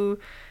who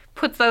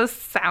puts those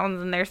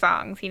sounds in their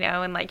songs, you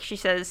know? And like she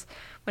says,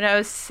 when I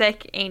was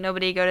sick, ain't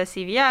nobody go to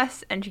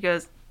CVS, and she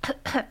goes,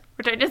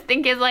 which I just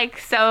think is like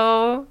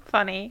so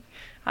funny.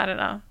 I don't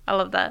know. I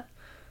love that.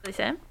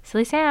 Sam?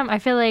 Silly Sam. I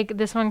feel like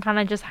this one kind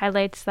of just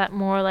highlights that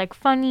more like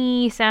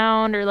funny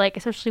sound, or like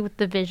especially with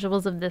the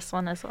visuals of this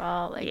one as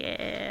well. Like,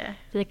 Yeah.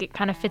 I feel like it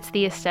kind of fits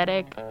the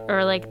aesthetic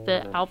or like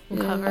the album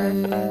cover.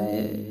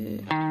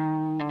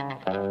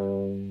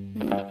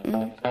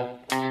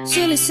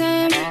 Silly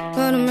Sam,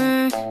 but a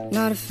man,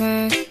 not a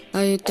fan.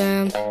 Are you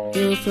damn?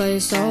 You play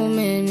so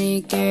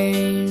many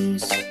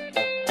games.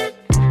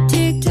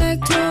 Tic tac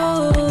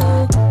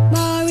toe,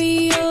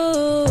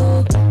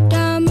 Mario,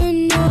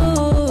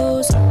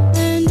 dominoes,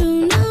 and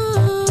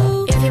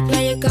Uno. If you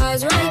play your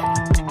cards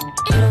right,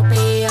 it'll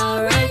be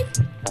alright.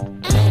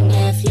 And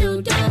if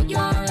you don't,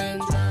 you're in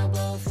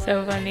trouble.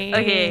 So funny.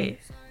 Okay.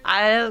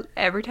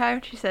 Every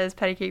time she says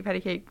patty cake,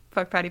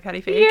 fuck patty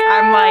fake,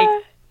 I'm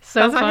like,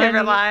 so that's my funny.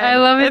 favorite line. I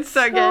love it It's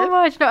so good.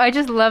 much. No, I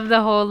just love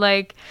the whole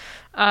like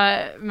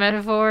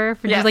metaphor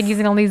for just like Yes.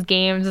 using all these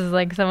games as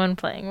like someone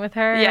playing with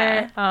her.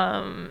 Yeah.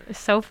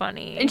 So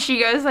funny. And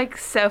she goes like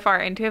so far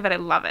into it, but I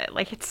love it.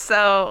 Like it's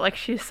so like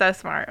she's so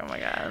smart. Oh my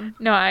god.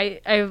 No, I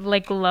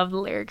like love the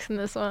lyrics in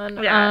this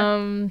one.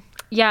 Yeah.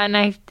 Yeah, and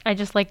I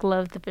just like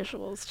love the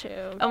visuals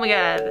too. Oh my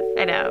god.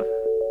 I know.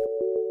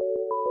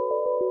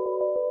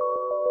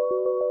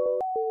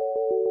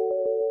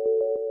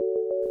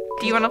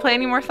 Do you want to play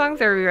any more songs,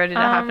 or are we ready to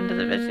hop into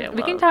the visuals?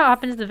 We can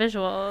hop into the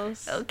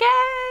visuals.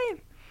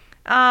 Okay.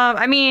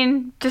 I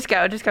mean, just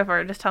go for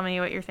it. Just tell me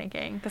what you're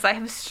thinking, because I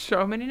have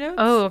so many notes.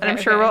 Oh, okay, and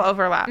I'm sure okay. we'll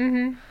overlap.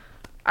 Mm-hmm.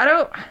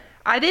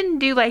 I didn't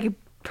do like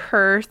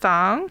per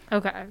song.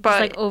 Okay, But-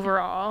 just like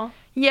overall.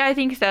 Yeah, I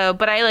think so.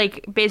 But I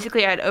like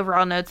basically I had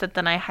overall notes that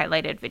then I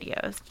highlighted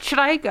videos. Should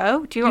I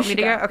go? Do you want me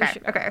to go? You Okay.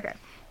 should go. Okay.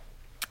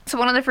 So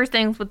one of the first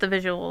things with the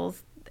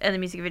visuals and the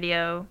music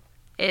video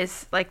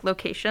is like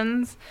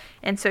locations.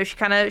 And so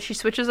she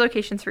switches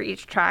locations for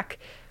each track,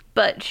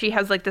 but she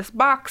has like this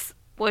box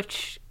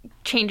which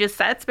changes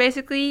sets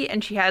basically,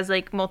 and she has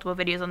like multiple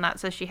videos on that.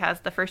 So she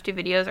has the first two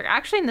videos are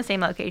actually in the same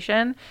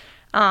location.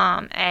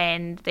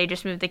 And they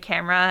just move the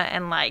camera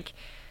and like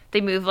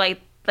they move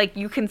like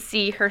you can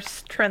see her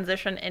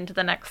transition into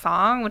the next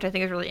song, which I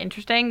think is really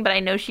interesting. But I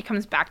know she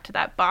comes back to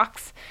that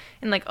box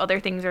and like other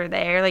things are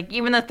there. Like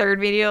even the third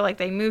video, like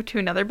they move to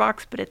another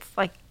box, but it's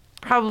like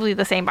probably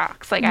the same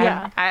box. Like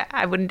Yeah.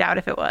 I wouldn't doubt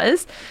if it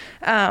was.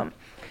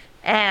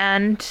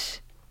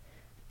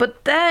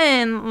 But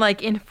then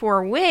like in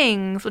Four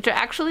Wings, which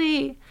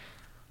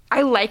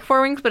I like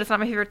Four Wings, but it's not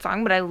my favorite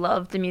song, but I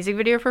love the music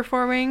video for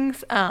Four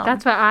Wings.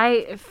 That's why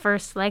I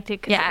first liked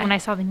it, because Yeah. when I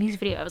saw the music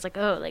video, I was like,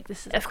 oh, like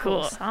this is It's a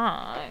cool cool.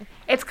 song.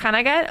 It's kind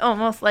of got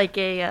almost like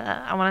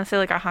I want to say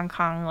like a Hong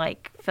Kong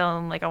like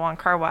film, like a Wong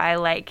Kar-wai,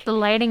 like The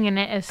lighting in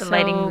it is The so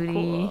lighting moody.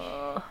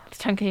 cool.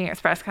 Chungking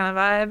Express kind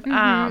of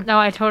vibe. No,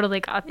 I totally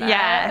got that.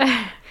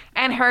 Yeah.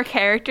 And her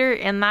character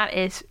in that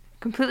is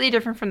completely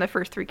different from the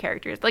first three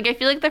characters. Like, I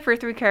feel like the first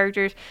three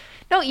characters,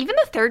 no, even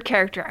the third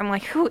character, I'm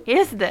like, who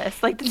is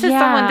this? Like, this is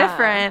someone Yeah.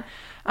 different.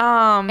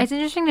 It's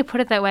interesting to put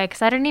it that way,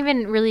 because I didn't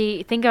even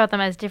really think about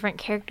them as different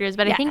characters,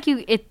 but I Yeah.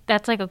 think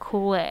that's like a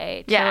cool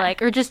way to Yeah.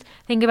 like, or just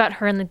think about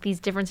her in like these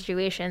different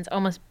situations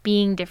almost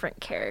being different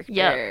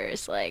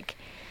characters. Like,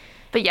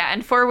 But yeah,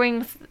 in Four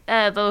Wings,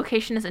 the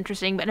location is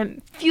interesting, but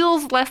it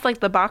feels less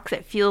like the box.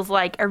 It feels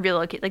like a real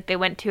location. Like they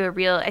went to a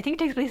real, I think it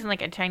takes place in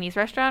like a Chinese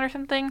restaurant or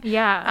something.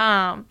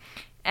 yeah.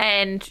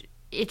 And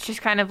it's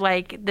just kind of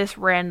like this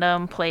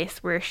random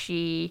place where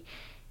she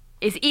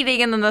is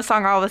eating, and then the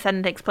song all of a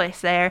sudden takes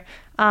place there.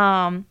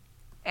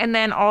 And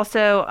then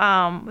also,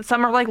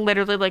 some are like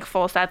literally like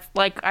full sets.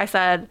 Like I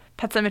said,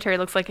 Pet Sematary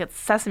looks like it's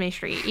Sesame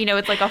Street. You know,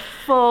 it's like a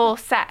full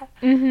set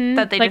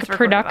that they like just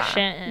recorded on.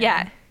 production.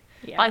 Yeah.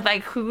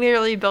 Like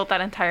clearly built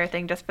that entire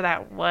thing just for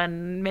that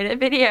 1 minute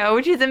video,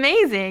 which is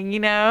amazing, you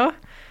know?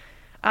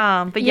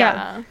 But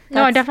yeah.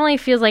 No, it definitely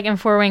feels like in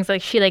Four Wings,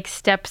 like she like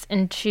steps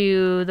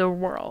into the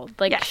world.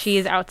 Like Yes.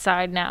 she's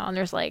outside now and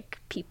there's like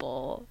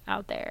people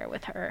out there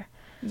with her.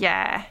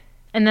 Yeah.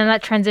 And then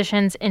that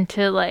transitions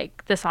into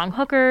like the song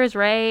Hookers,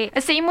 right?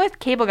 Same with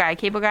Cable Guy.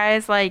 Cable Guy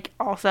is like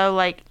also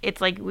like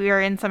it's like we are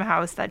in some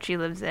house that she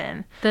lives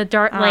in. The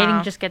dark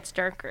lighting just gets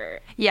darker.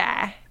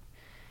 Yeah.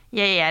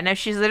 No,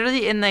 she's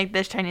literally in like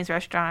this Chinese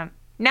restaurant.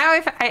 Now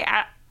if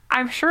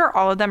I'm sure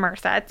all of them are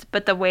sets,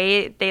 but the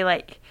way they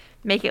like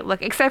make it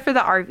look, except for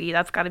the RV,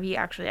 that's got to be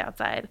actually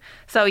outside.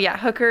 So yeah,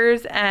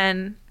 Hookers is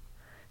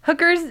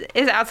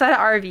outside of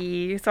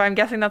RV, so I'm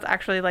guessing that's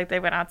actually like they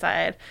went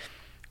outside.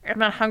 And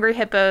then Hungry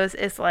Hippos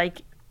is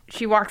like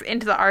she walks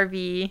into the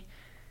RV,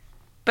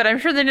 but I'm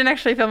sure they didn't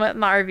actually film it in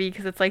the RV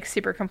because it's like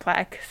super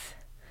complex.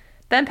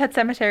 Then Pet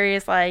Sematary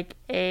is like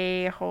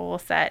a whole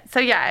set. So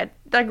yeah, it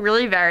like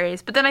really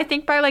varies. But then I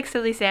think by like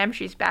Silly Sam,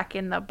 she's back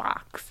in the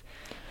box,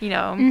 you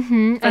know.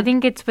 Mm-hmm. I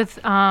think it's with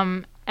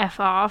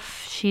F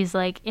Off. She's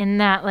like in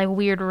that like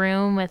weird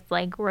room with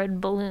like red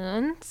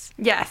balloons.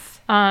 Yes.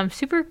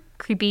 Super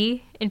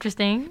creepy,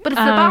 interesting. But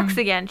it's the box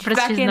again. She's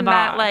back she's in the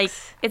that box. like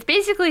it's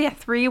basically a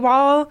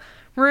 3-wall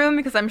room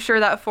because I'm sure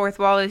that 4th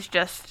wall is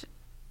just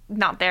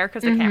not there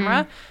because of the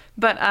camera.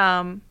 But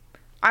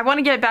I want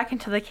to get back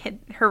into like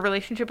her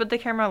relationship with the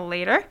camera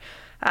later.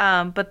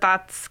 But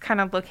that's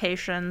kind of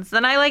locations.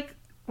 Then I like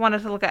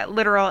wanted to look at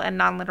literal and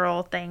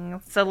non-literal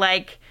things. So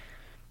like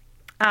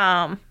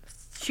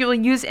she will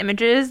use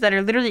images that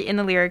are literally in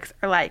the lyrics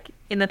or like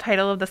in the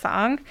title of the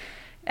song,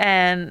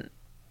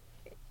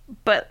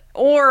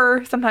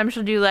 or sometimes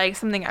she'll do like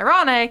something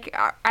ironic.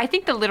 I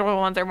think the literal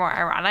ones are more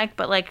ironic,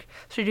 but like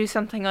she'll do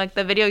something like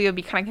the video you'll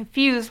be kind of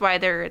confused why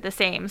they're the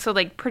same. So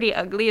like Pretty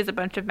Ugly is a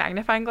bunch of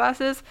magnifying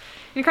glasses.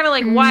 You're kind of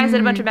like, why is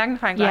it a bunch of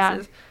magnifying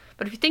glasses?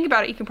 But if you think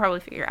about it, you can probably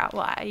figure out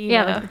why. You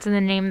know? Like it's in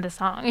the name of the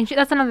song, and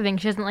that's another thing.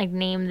 She doesn't like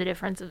name the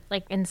difference of,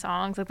 like in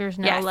songs. Like there's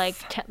no like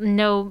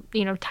no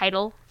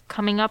title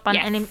coming up on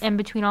in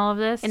between all of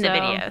this in the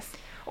videos,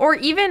 or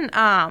even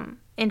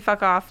in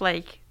Fuck Off,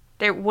 like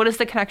what is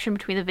the connection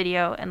between the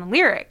video and the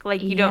lyric?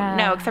 Like you don't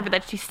know, except for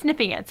that she's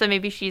snipping it. So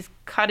maybe she's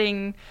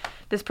cutting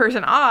this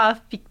person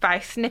off by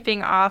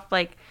snipping off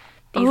like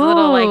these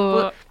little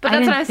like. But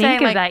that's what I'm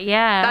saying. Like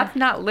that's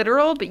not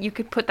literal, but you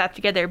could put that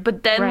together.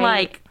 But then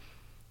like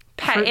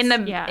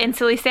in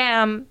Silly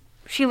Sam,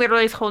 she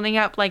literally is holding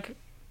up like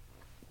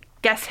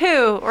Guess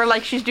Who, or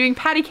like she's doing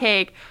patty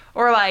cake,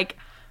 or like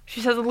she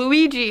says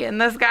Luigi,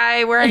 and this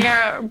guy wearing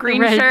a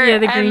green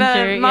shirt and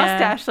the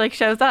mustache like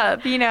shows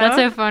up, you know? That's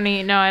so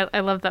funny. No, I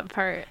love that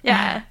part.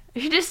 Yeah.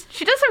 She does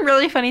some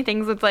really funny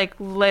things with like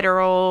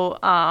literal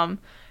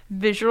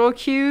visual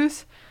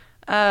cues.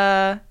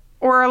 Or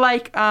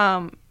like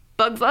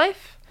Bug's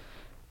Life.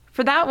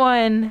 For that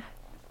one,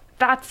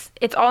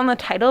 it's all in the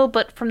title,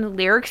 but from the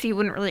lyrics you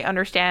wouldn't really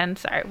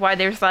understand why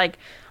there's like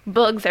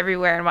bugs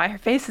everywhere and why her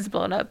face is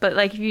blown up. But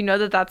like if you know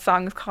that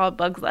song is called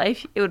Bug's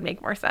Life, it would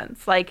make more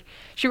sense. Like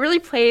she really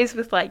plays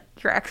with like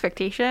your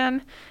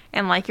expectation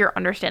and like your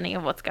understanding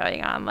of what's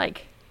going on.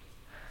 Like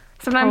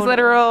sometimes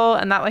literal,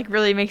 and that like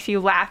really makes you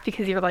laugh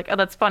because you're like, oh,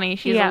 that's funny,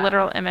 she's a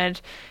literal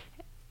image.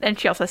 And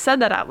she also said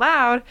that out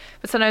loud,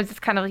 but sometimes it's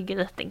kind of like you get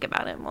to think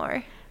about it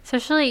more.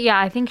 Especially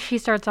I think she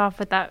starts off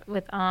with that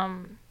with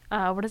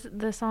what is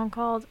the song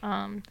called?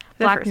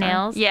 Black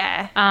Nails.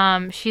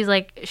 Yeah. She's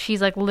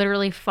like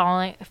literally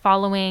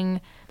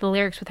following the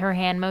lyrics with her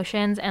hand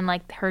motions, and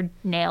like her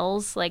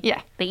nails, like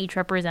they each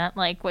represent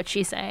like what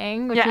she's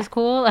saying, which is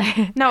cool.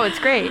 No, it's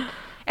great.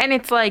 And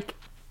it's like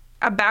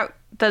about,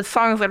 the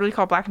song is literally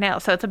called Black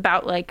Nails, so it's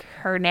about like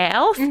her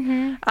nails.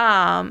 And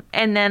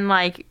then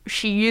like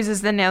she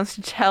uses the nails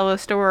to tell a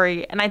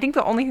story. And I think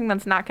the only thing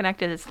that's not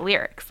connected is the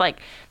lyrics. Like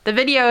the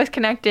video is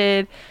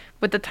connected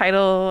with the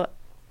title,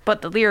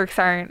 but the lyrics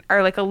are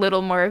like a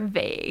little more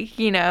vague,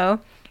 you know?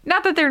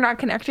 Not that they're not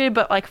connected,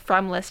 but like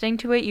from listening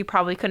to it, you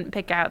probably couldn't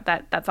pick out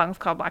that song's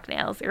called Black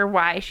Nails, or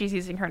why she's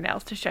using her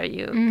nails to show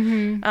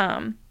you,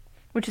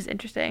 which is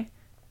interesting.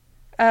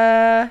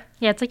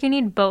 It's like you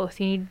need both.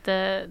 You need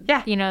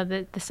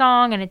the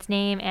song and its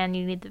name, and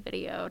you need the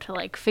video to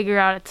like figure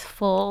out its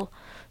full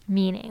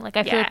meaning. Like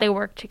I feel like they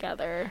work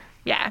together.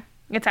 Yeah,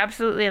 it's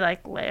absolutely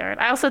like layered.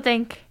 I also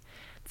think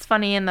it's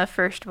funny in the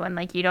first one,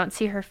 like you don't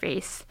see her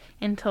face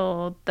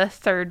until the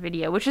third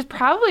video, which is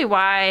probably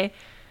why,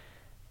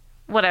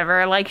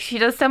 whatever, like she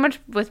does so much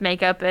with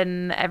makeup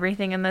and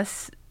everything in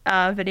this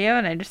video,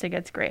 and I just think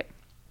it's great.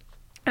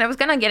 And I was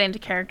gonna get into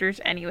characters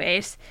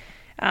anyways.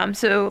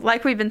 So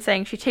like we've been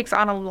saying, she takes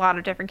on a lot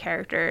of different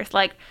characters.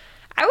 Like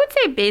I would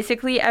say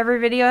basically every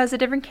video has a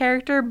different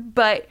character,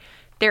 but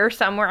there are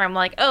some where I'm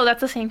like, oh,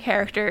 that's the same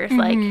character. It's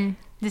like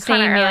the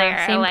same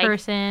earlier, same like,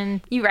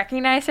 person. You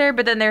recognize her,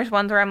 but then there's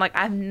ones where I'm like,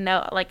 I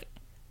know, like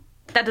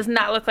that does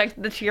not look like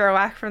the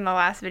Tierwhack from the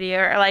last video,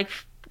 or like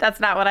that's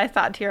not what I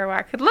thought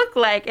Tierwhack could look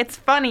like. It's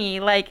funny,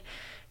 like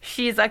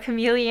she's a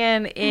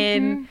chameleon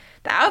in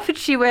the outfit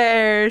she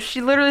wears.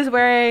 She literally is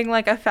wearing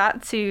like a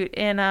fat suit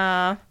in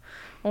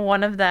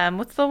one of them.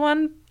 What's the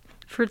one?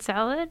 Fruit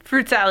salad.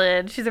 Fruit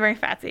salad. She's wearing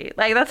fat suit.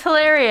 Like that's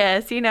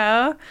hilarious, you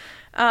know.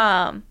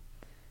 And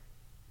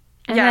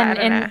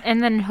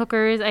then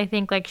Hookers, I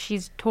think like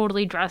she's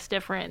totally dressed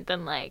different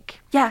than like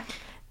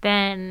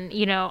than,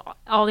 you know,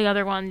 all the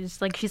other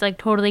ones. Like she's like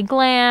totally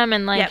glam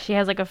and like she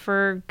has like a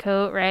fur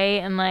coat, right?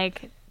 And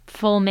like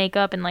full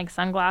makeup and like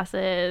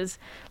sunglasses,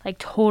 like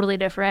totally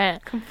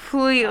different.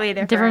 Completely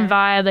different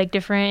vibe, like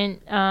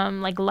different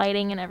like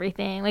lighting and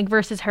everything. Like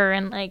versus her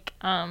and like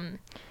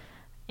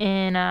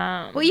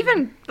well,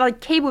 even like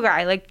Cable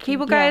Guy,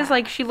 Guy is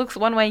like, she looks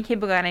one way in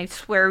Cable Guy, and I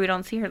swear we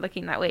don't see her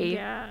looking that way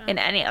in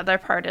any other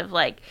part of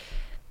like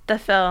the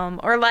film.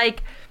 Or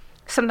like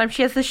sometimes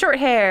she has the short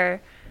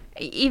hair.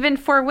 Even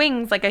for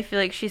Wings, like I feel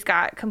like she's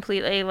got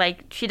completely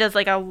like, she does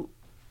like a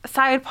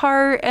side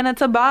part and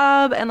it's a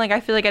bob, and like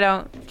I feel like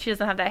she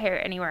doesn't have that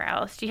hair anywhere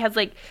else. She has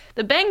like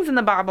the bangs in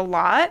the bob a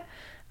lot,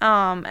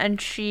 and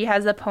she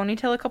has a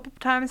ponytail a couple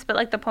times, but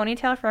like the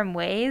ponytail from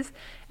Ways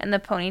and the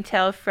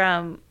ponytail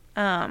from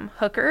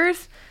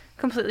Hookers,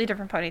 completely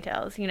different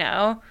ponytails, you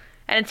know.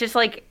 And it's just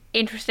like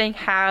interesting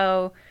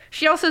how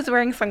she also is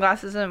wearing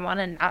sunglasses in one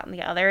and not in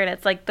the other, and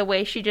it's like the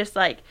way she just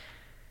like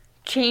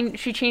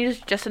she changes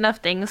just enough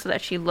things so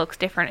that she looks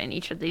different in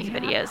each of these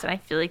videos, and I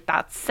feel like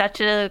that's such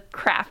a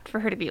craft for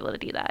her to be able to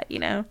do that, you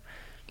know.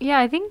 Yeah,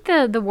 I think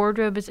the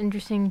wardrobe is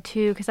interesting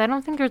too, because I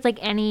don't think there's like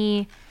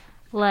any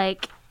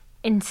like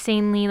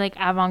insanely like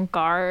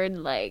avant-garde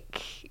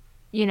like,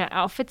 you know,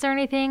 outfits or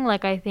anything.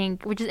 Like I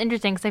think, which is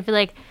interesting, because I feel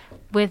like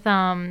with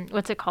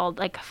what's it called,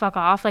 like Fuck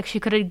Off, like she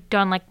could have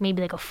done like maybe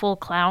like a full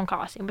clown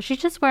costume, but she's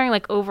just wearing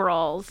like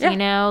overalls, you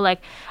know.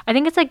 Like I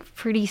think it's like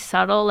pretty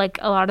subtle, like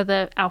a lot of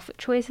the outfit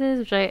choices,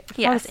 which I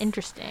thought was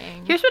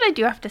interesting. Here's what I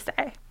do have to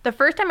say: the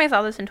first time I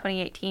saw this in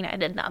 2018, I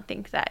did not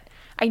think that.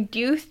 I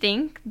do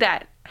think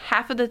that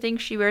half of the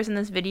things she wears in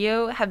this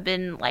video have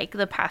been like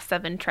the past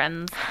 7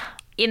 trends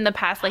in the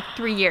past like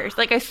 3 years.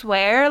 Like I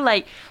swear,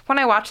 like when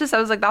I watched this I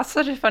was like, that's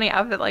such a funny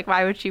outfit, like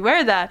why would she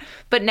wear that?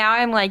 But now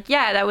I'm like,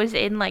 yeah, that was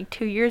in like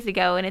 2 years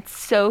ago, and it's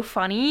so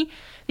funny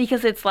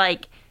because it's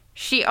like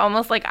she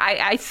almost like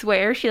I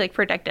swear she like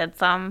predicted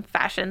some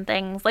fashion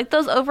things. Like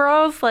those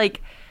overalls,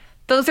 like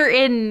those are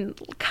in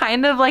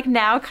kind of like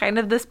now, kind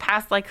of this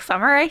past like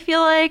summer, I feel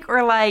like.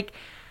 Or like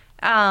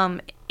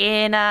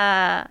in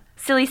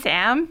Silly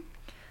Sam,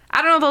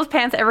 I don't know if those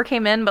pants ever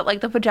came in, but like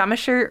the pajama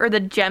shirt or the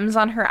gems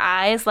on her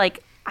eyes,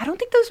 like I don't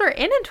think those were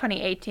in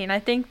 2018. I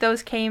think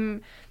those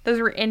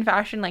were in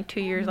fashion like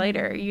 2 years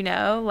later, you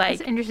know? Like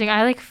it's interesting.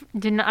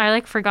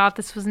 I forgot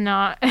this was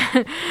not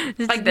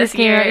this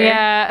year.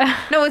 Yeah.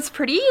 No, it's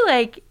pretty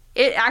like,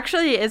 it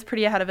actually is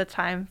pretty ahead of its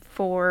time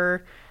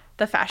for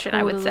the fashion,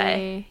 totally. I would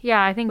say.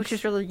 Yeah, I think, which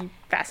is really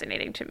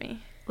fascinating to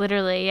me.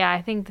 Literally, yeah.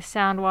 I think the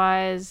sound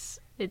wise,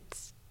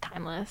 it's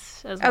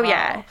timeless as well. Oh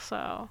yeah.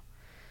 So.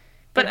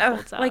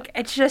 But like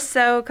it's just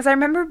so, because I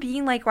remember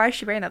being like, why is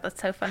she wearing that? That's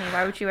so funny.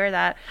 Why would she wear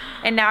that?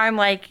 And now I'm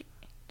like,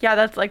 yeah,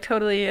 that's like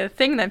totally a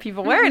thing that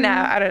people wear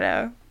now. I don't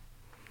know.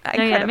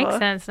 No, yeah, it makes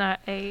sense. No,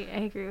 I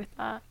agree with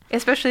that.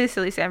 Especially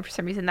Silly Sam, for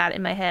some reason, that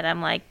in my head,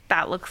 I'm like,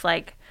 that looks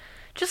like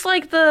just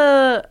like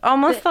the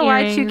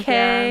Y2K.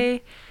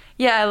 Earrings,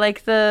 yeah,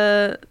 like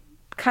the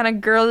kind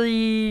of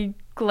girly,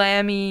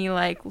 glammy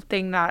like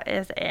thing that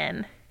is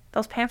in.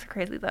 Those pants are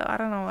crazy though. I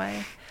don't know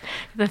why.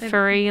 The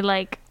furry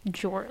like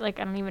like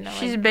I don't even know.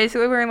 She's like,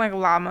 basically wearing like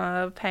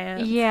llama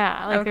pants.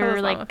 Yeah, like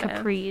they're like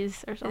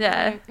capris or something.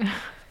 Yeah,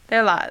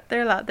 they're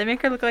a lot. They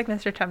make her look like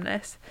Mr.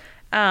 Tumnus.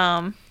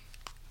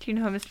 Do you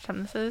know who Mr.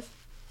 Tumnus is?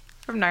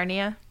 From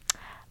Narnia.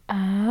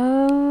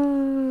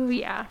 Oh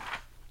yeah.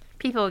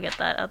 People will get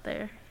that out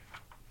there.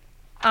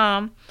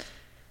 I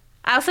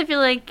also feel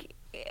like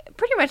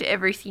pretty much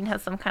every scene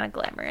has some kind of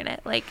glamour in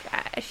it. Like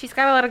she's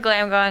got a lot of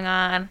glam going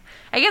on.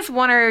 I guess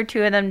 1 or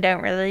 2 of them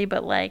don't really,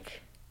 but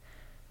like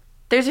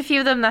there's a few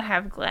of them that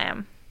have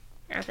glam,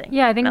 I think.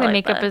 Yeah, I think the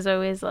makeup is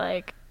always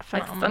like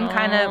phenomenal. Some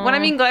kind of, when I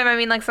mean glam, I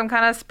mean like some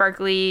kind of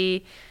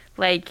sparkly,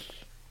 like,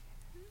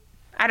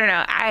 I don't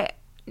know.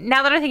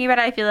 Now that I'm thinking about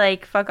it, I feel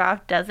like Fuck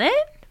Off doesn't.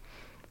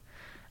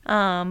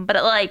 But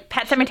like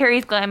Pet Sematary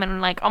is glam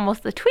in like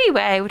almost the twee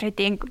way, which I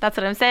think that's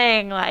what I'm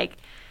saying. Like,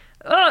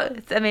 oh,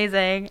 it's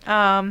amazing.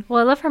 Well,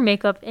 I love her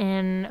makeup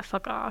in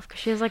Fuck Off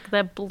because she has like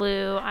the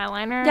blue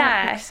eyeliner.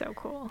 Yeah, it's so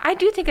cool. I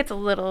do think it's a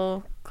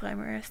little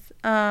glamorous.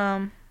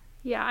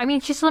 Yeah, I mean,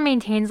 she still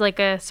maintains like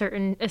a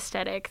certain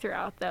aesthetic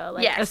throughout, though.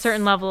 Like a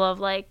certain level of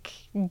like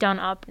done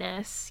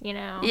upness, you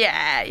know.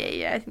 Yeah.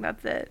 I think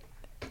that's it.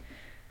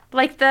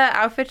 Like the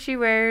outfit she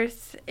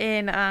wears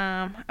in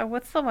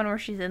what's the one where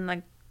she's in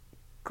like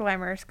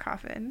glamorous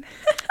coffin?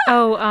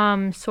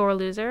 Sore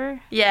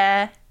Loser.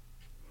 Yeah.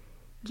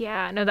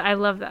 Yeah, no, I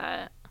love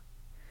that.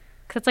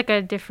 Cause it's like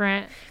a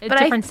different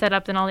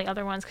setup than all the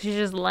other ones. Cause she's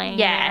just laying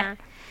there.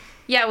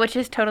 Yeah, which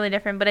is totally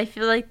different. But I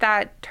feel like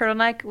that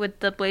turtleneck with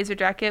the blazer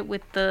jacket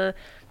with the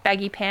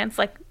baggy pants.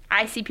 Like,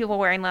 I see people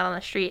wearing that on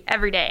the street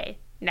every day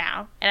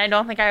now. And I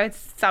don't think I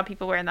saw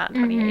people wearing that in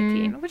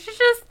 2018, which is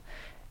just,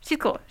 she's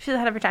cool. She's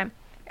ahead of her time.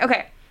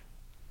 Okay.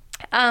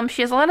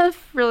 She has a lot of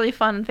really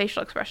fun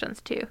facial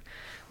expressions, too,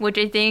 which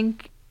I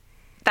think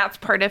that's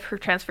part of her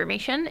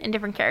transformation in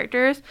different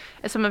characters.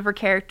 As some of her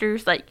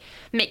characters, like,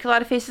 make a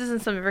lot of faces,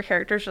 and some of her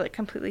characters are, like,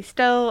 completely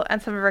still,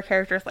 and some of her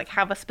characters, like,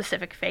 have a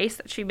specific face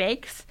that she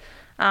makes.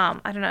 I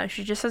don't know.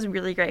 She just has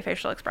really great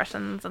facial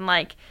expressions, and,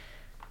 like,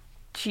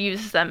 she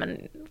uses them,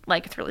 and,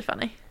 like, it's really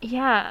funny.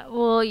 Yeah.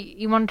 Well,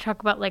 you want to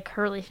talk about, like,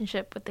 her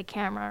relationship with the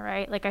camera,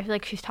 right? Like, I feel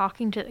like she's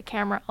talking to the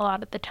camera a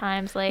lot of the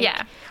times. Like,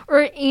 yeah.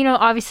 Or, you know,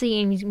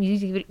 obviously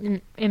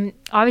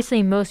obviously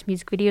in most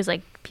music videos,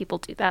 like, people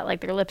do that.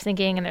 Like, they're lip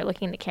syncing and they're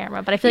looking at the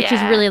camera. But I feel like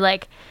she's really,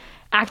 like,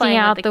 acting playing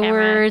out the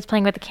words,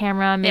 playing with the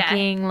camera,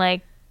 making,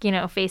 like, you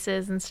know,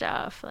 faces and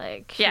stuff.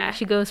 Like,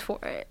 she goes for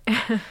it.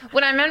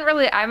 When I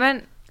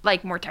meant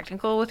like, more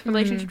technical with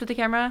relationship with the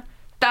camera.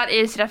 That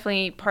is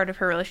definitely part of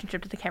her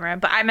relationship to the camera,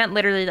 but I meant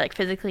literally, like,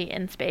 physically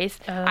in space.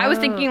 I was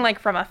thinking, like,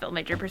 from a film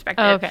major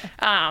perspective. Oh, okay.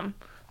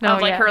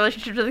 Of, like, her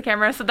relationship to the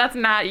camera, so that's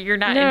not, you're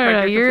not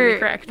completely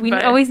correct. We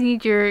always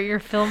need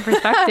your film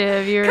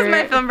perspective. Because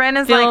my film brain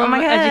is like, oh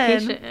my god.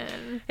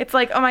 Education. It's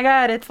like, oh my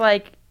god, it's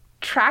like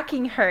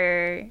tracking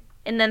her,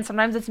 and then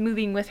sometimes it's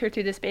moving with her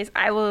through the space.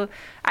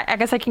 I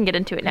guess I can get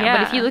into it now,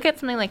 but if you look at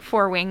something like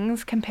Four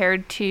Wings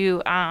compared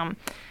to,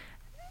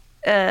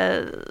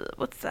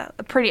 what's that?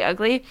 Pretty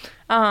Ugly.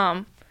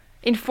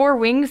 In Four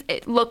Wings,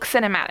 it looks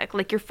cinematic.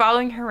 Like, you're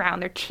following her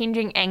around. They're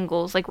changing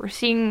angles. Like, we're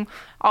seeing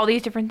all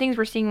these different things.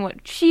 We're seeing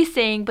what she's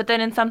saying. But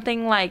then in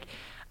something like,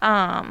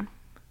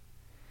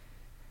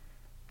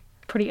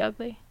 Pretty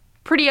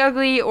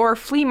Ugly or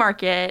Flea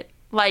Market,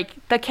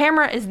 like, the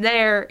camera is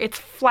there. It's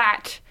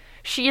flat.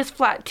 She is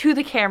flat to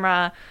the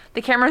camera.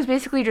 The camera is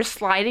basically just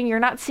sliding. You're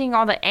not seeing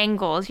all the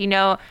angles, you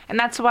know? And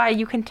that's why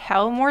you can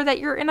tell more that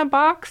you're in a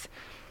box.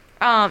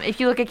 If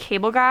you look at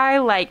Cable Guy,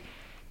 like,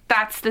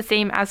 that's the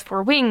same as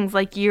Four Wings.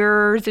 Like,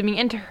 you're zooming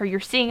into her,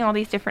 you're seeing all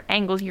these different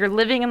angles, you're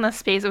living in the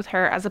space with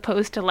her, as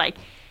opposed to, like,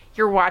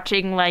 you're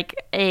watching, like,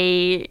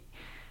 a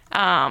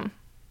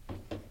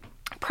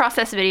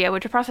process video,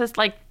 which a process,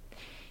 like,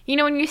 you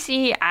know, when you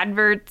see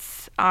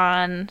adverts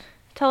on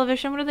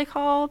television, what are they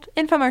called?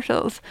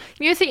 Infomercials.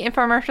 You see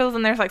infomercials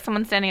and there's, like,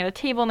 someone standing at a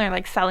table and they're,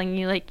 like, selling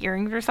you, like,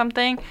 earrings or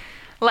something.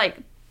 Like,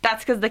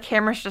 that's because the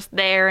camera's just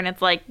there and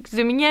it's, like,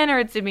 zooming in or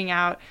it's zooming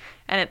out,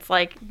 and it's,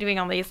 like, doing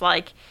all these,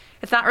 like,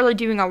 it's not really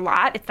doing a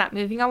lot. It's not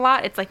moving a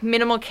lot. It's, like,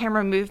 minimal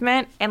camera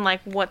movement, and,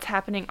 like, what's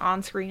happening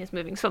on screen is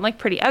moving. So, like,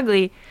 Pretty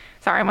Ugly,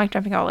 sorry, I'm, like,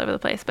 jumping all over the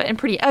place, but in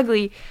Pretty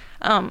Ugly,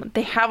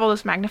 they have all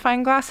those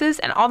magnifying glasses,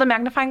 and all the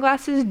magnifying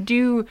glasses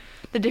do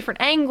the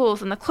different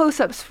angles and the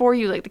close-ups for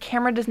you. Like, the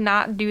camera does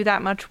not do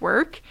that much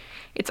work.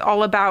 It's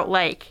all about,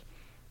 like,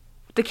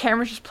 the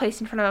camera's just placed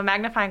in front of a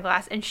magnifying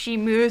glass, and she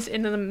moves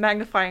into the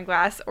magnifying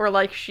glass, or,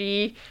 like,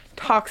 she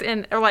talks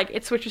in, or, like,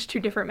 it switches to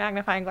different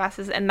magnifying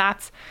glasses, and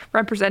that's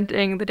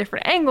representing the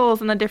different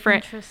angles and the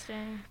different.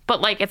 Interesting.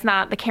 But, like, it's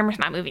not, the camera's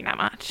not moving that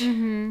much.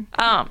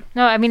 No,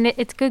 I mean,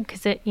 it's good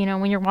because it, you know,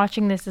 when you're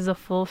watching this as a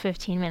full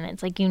 15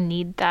 minutes, like, you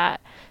need that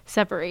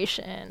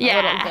separation a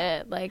little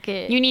bit. Like,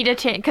 you need a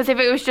change, because if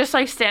it was just,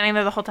 like, standing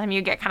there the whole time,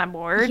 you get kind of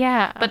bored.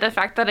 Yeah. But the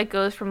fact that it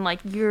goes from, like,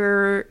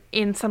 you're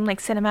in some,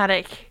 like,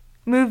 cinematic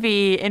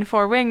movie in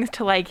Four Wings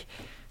to, like,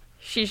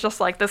 she's just,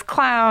 like, this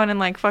clown and,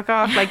 like, fuck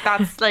off, like,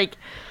 that's, like,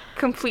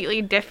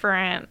 completely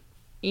different,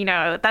 you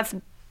know. That's,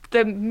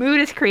 the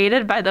mood is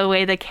created by the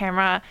way the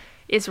camera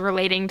is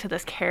relating to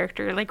this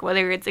character, like,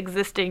 whether it's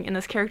existing in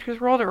this character's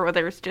world or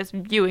whether it's just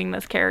viewing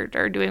this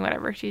character doing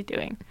whatever she's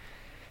doing.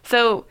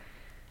 So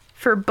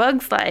for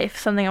Bug's Life,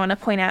 something I want to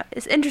point out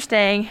is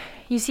interesting.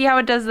 You see how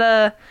it does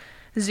the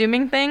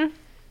zooming thing?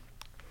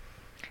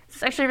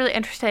 It's actually really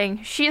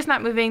interesting. She is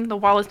not moving. The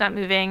wall is not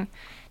moving.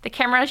 The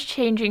camera is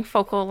changing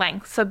focal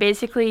length. So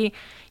basically,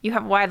 you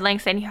have wide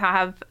lengths and you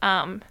have,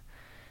 you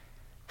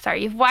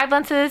have wide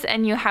lenses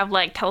and you have,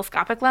 like,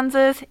 telescopic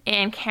lenses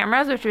and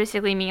cameras, which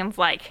basically means,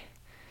 like,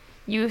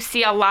 you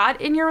see a lot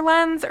in your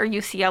lens or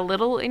you see a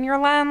little in your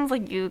lens,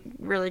 like, you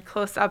really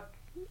close up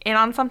in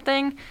on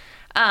something.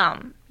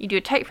 You do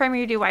a tight frame or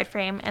you do a wide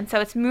frame. And so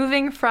it's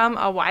moving from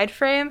a wide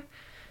frame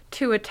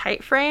to a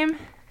tight frame.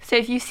 So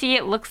if you see,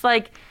 it looks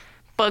like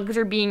bugs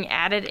are being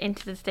added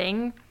into the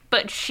thing,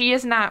 but she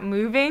is not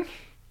moving.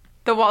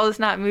 The wall is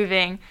not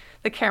moving.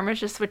 The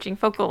camera's just switching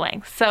focal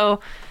length.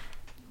 So,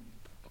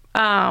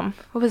 what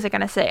was I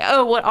going to say?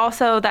 Oh, what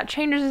also that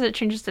changes is it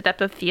changes the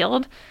depth of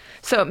field.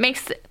 So it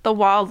makes the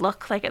wall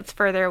look like it's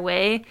further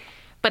away,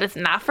 but it's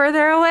not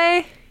further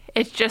away.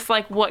 It's just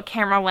like what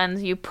camera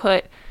lens you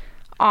put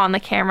on the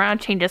camera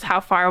changes how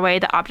far away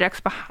the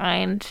objects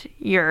behind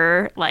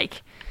your,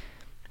 like,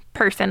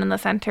 person in the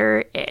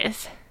center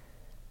is.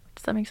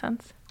 Does that make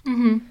sense?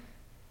 Mm-hmm.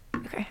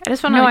 Okay. I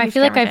just want to. No, I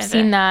feel like I've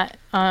seen that,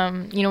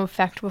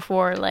 effect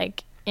before,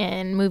 like,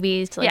 in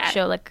movies to, like,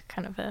 show, like,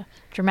 kind of a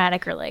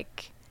dramatic or,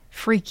 like,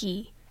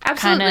 freaky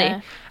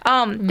Absolutely.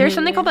 There's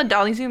something called a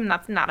dolly zoom, and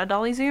that's not a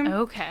dolly zoom.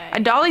 Okay. A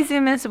dolly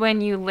zoom is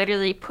when you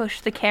literally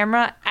push the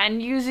camera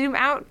and you zoom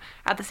out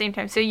at the same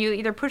time. So you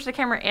either push the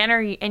camera in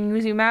and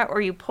you zoom out,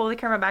 or you pull the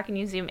camera back and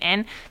you zoom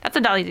in. That's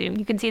a dolly zoom.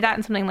 You can see that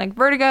in something like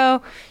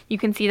Vertigo. You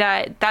can see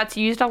that that's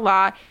used a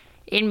lot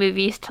in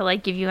movies to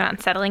like give you an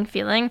unsettling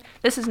feeling.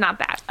 This is not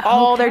that.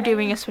 All they're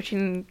doing is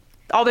zooming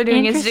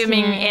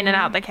in and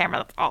out the camera.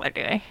 That's all they're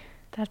doing.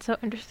 That's so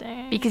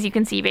interesting. Because you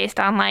can see based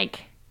on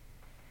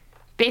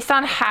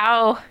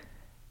how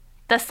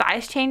the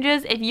size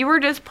changes, if you were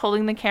just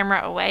pulling the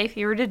camera away, if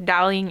you were just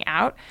dollying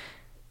out,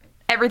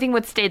 everything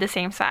would stay the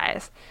same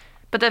size.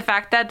 But the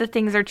fact that the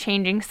things are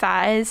changing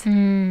size,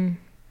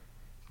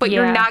 but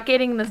you're not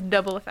getting this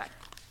double effect.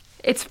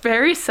 It's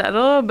very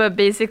subtle, but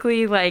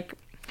basically, like,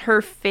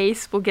 her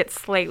face will get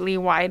slightly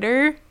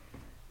wider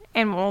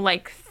and will,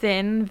 like,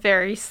 thin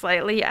very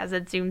slightly as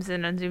it zooms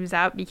in and zooms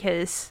out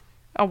because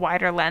a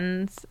wider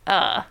lens,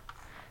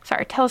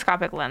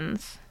 telescopic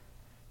lens,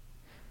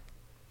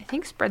 I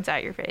think spreads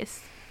out your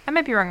face. I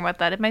might be wrong about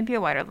that. It might be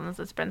a wider lens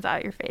that spreads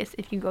out your face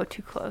if you go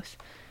too close.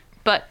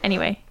 But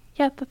anyway,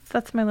 yeah,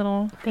 that's my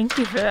little... Thank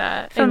you for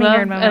that. I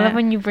love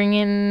when you bring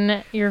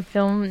in your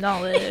film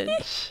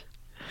knowledge.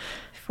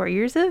 4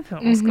 years of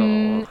film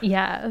school.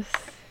 Yes.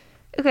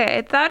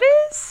 Okay, that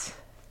is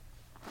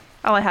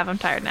all I have. I'm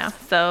tired now,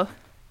 so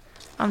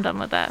I'm done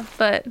with that.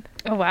 But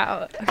oh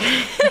wow.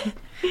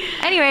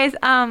 Anyways,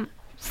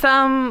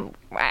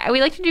 we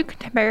like to do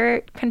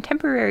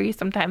contemporary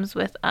sometimes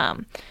with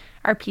our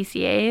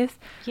PCAs.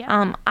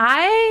 Yeah.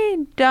 I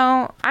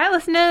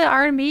listen to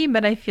R&B,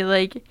 but I feel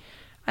like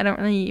I don't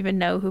really even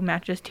know who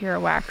matches Tierra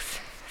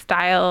Whack's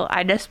style.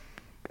 I just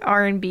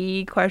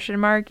R&B ?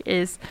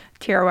 Is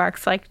Tierra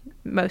Whack's like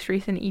most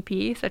recent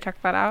EP, so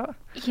check that out.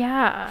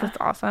 Yeah. That's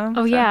awesome.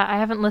 Oh yeah, I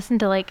haven't listened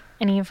to like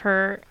any of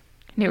her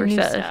newer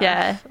stuff.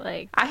 Yeah.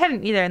 Like I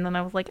hadn't either, and then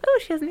I was like, oh,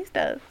 she has new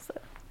stuff. So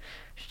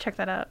should check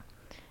that out.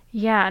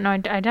 Yeah, no, I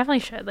definitely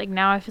should. Like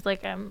now I feel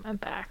like I'm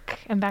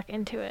back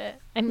into it.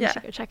 I need to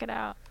go check it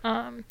out.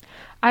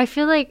 I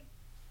feel like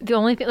the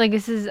only thing, like,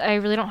 I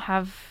really don't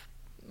have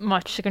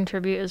much to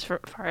contribute as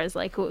far as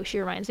like who she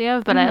reminds me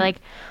of, but I like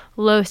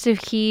Los of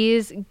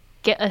Keys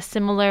get a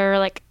similar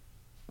like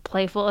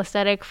playful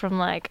aesthetic from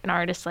like an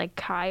artist like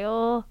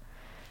Kyle.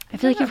 I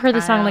feel like you've heard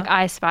the song like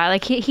I Spy.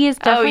 Like he is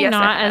definitely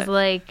not as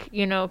like,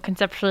 you know,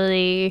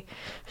 conceptually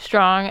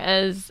strong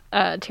as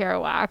Tierra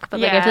Whack, but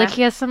like I feel like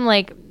he has some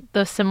like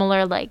those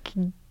similar like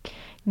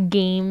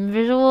game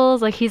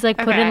visuals. Like he's like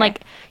put in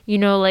like, you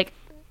know, like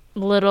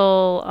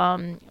little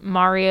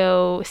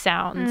Mario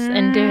sounds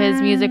into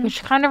his music,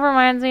 which kind of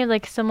reminds me of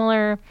like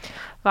similar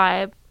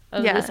vibe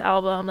of this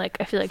album. Like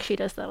I feel like she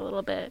does that a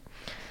little bit.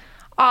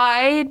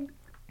 I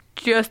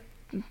just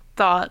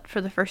thought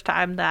for the first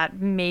time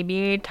that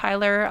maybe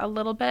Tyler a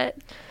little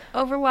bit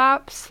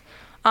overlaps.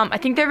 I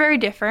think they're very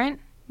different,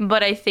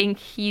 but I think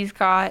he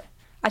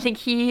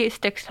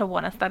sticks to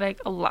one aesthetic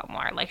a lot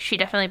more. Like she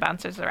definitely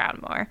bounces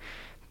around more.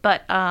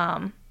 But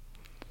I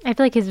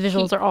feel like his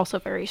visuals are also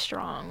very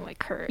strong,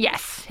 like her.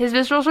 Yes, his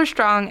visuals are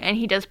strong, and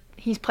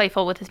he's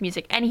playful with his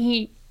music, and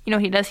he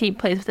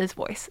plays with his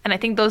voice. And I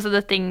think those are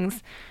the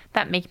things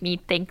that make me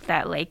think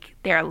that like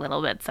they're a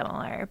little bit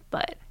similar,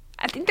 but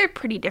I think they're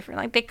pretty different.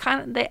 Like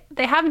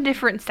they have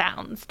different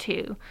sounds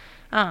too.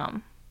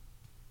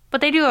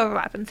 But they do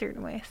overlap in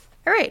certain ways.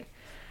 All right.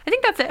 I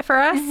think that's it for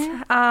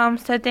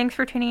us. So thanks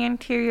for tuning in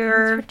to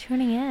your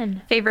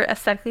favorite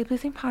aesthetically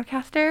pleasing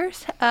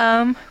podcasters.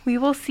 We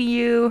will see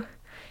you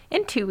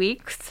in 2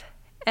 weeks,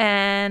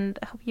 and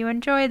I hope you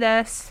enjoy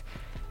this.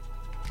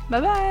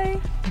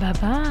 Bye-bye.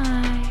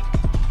 Bye-bye.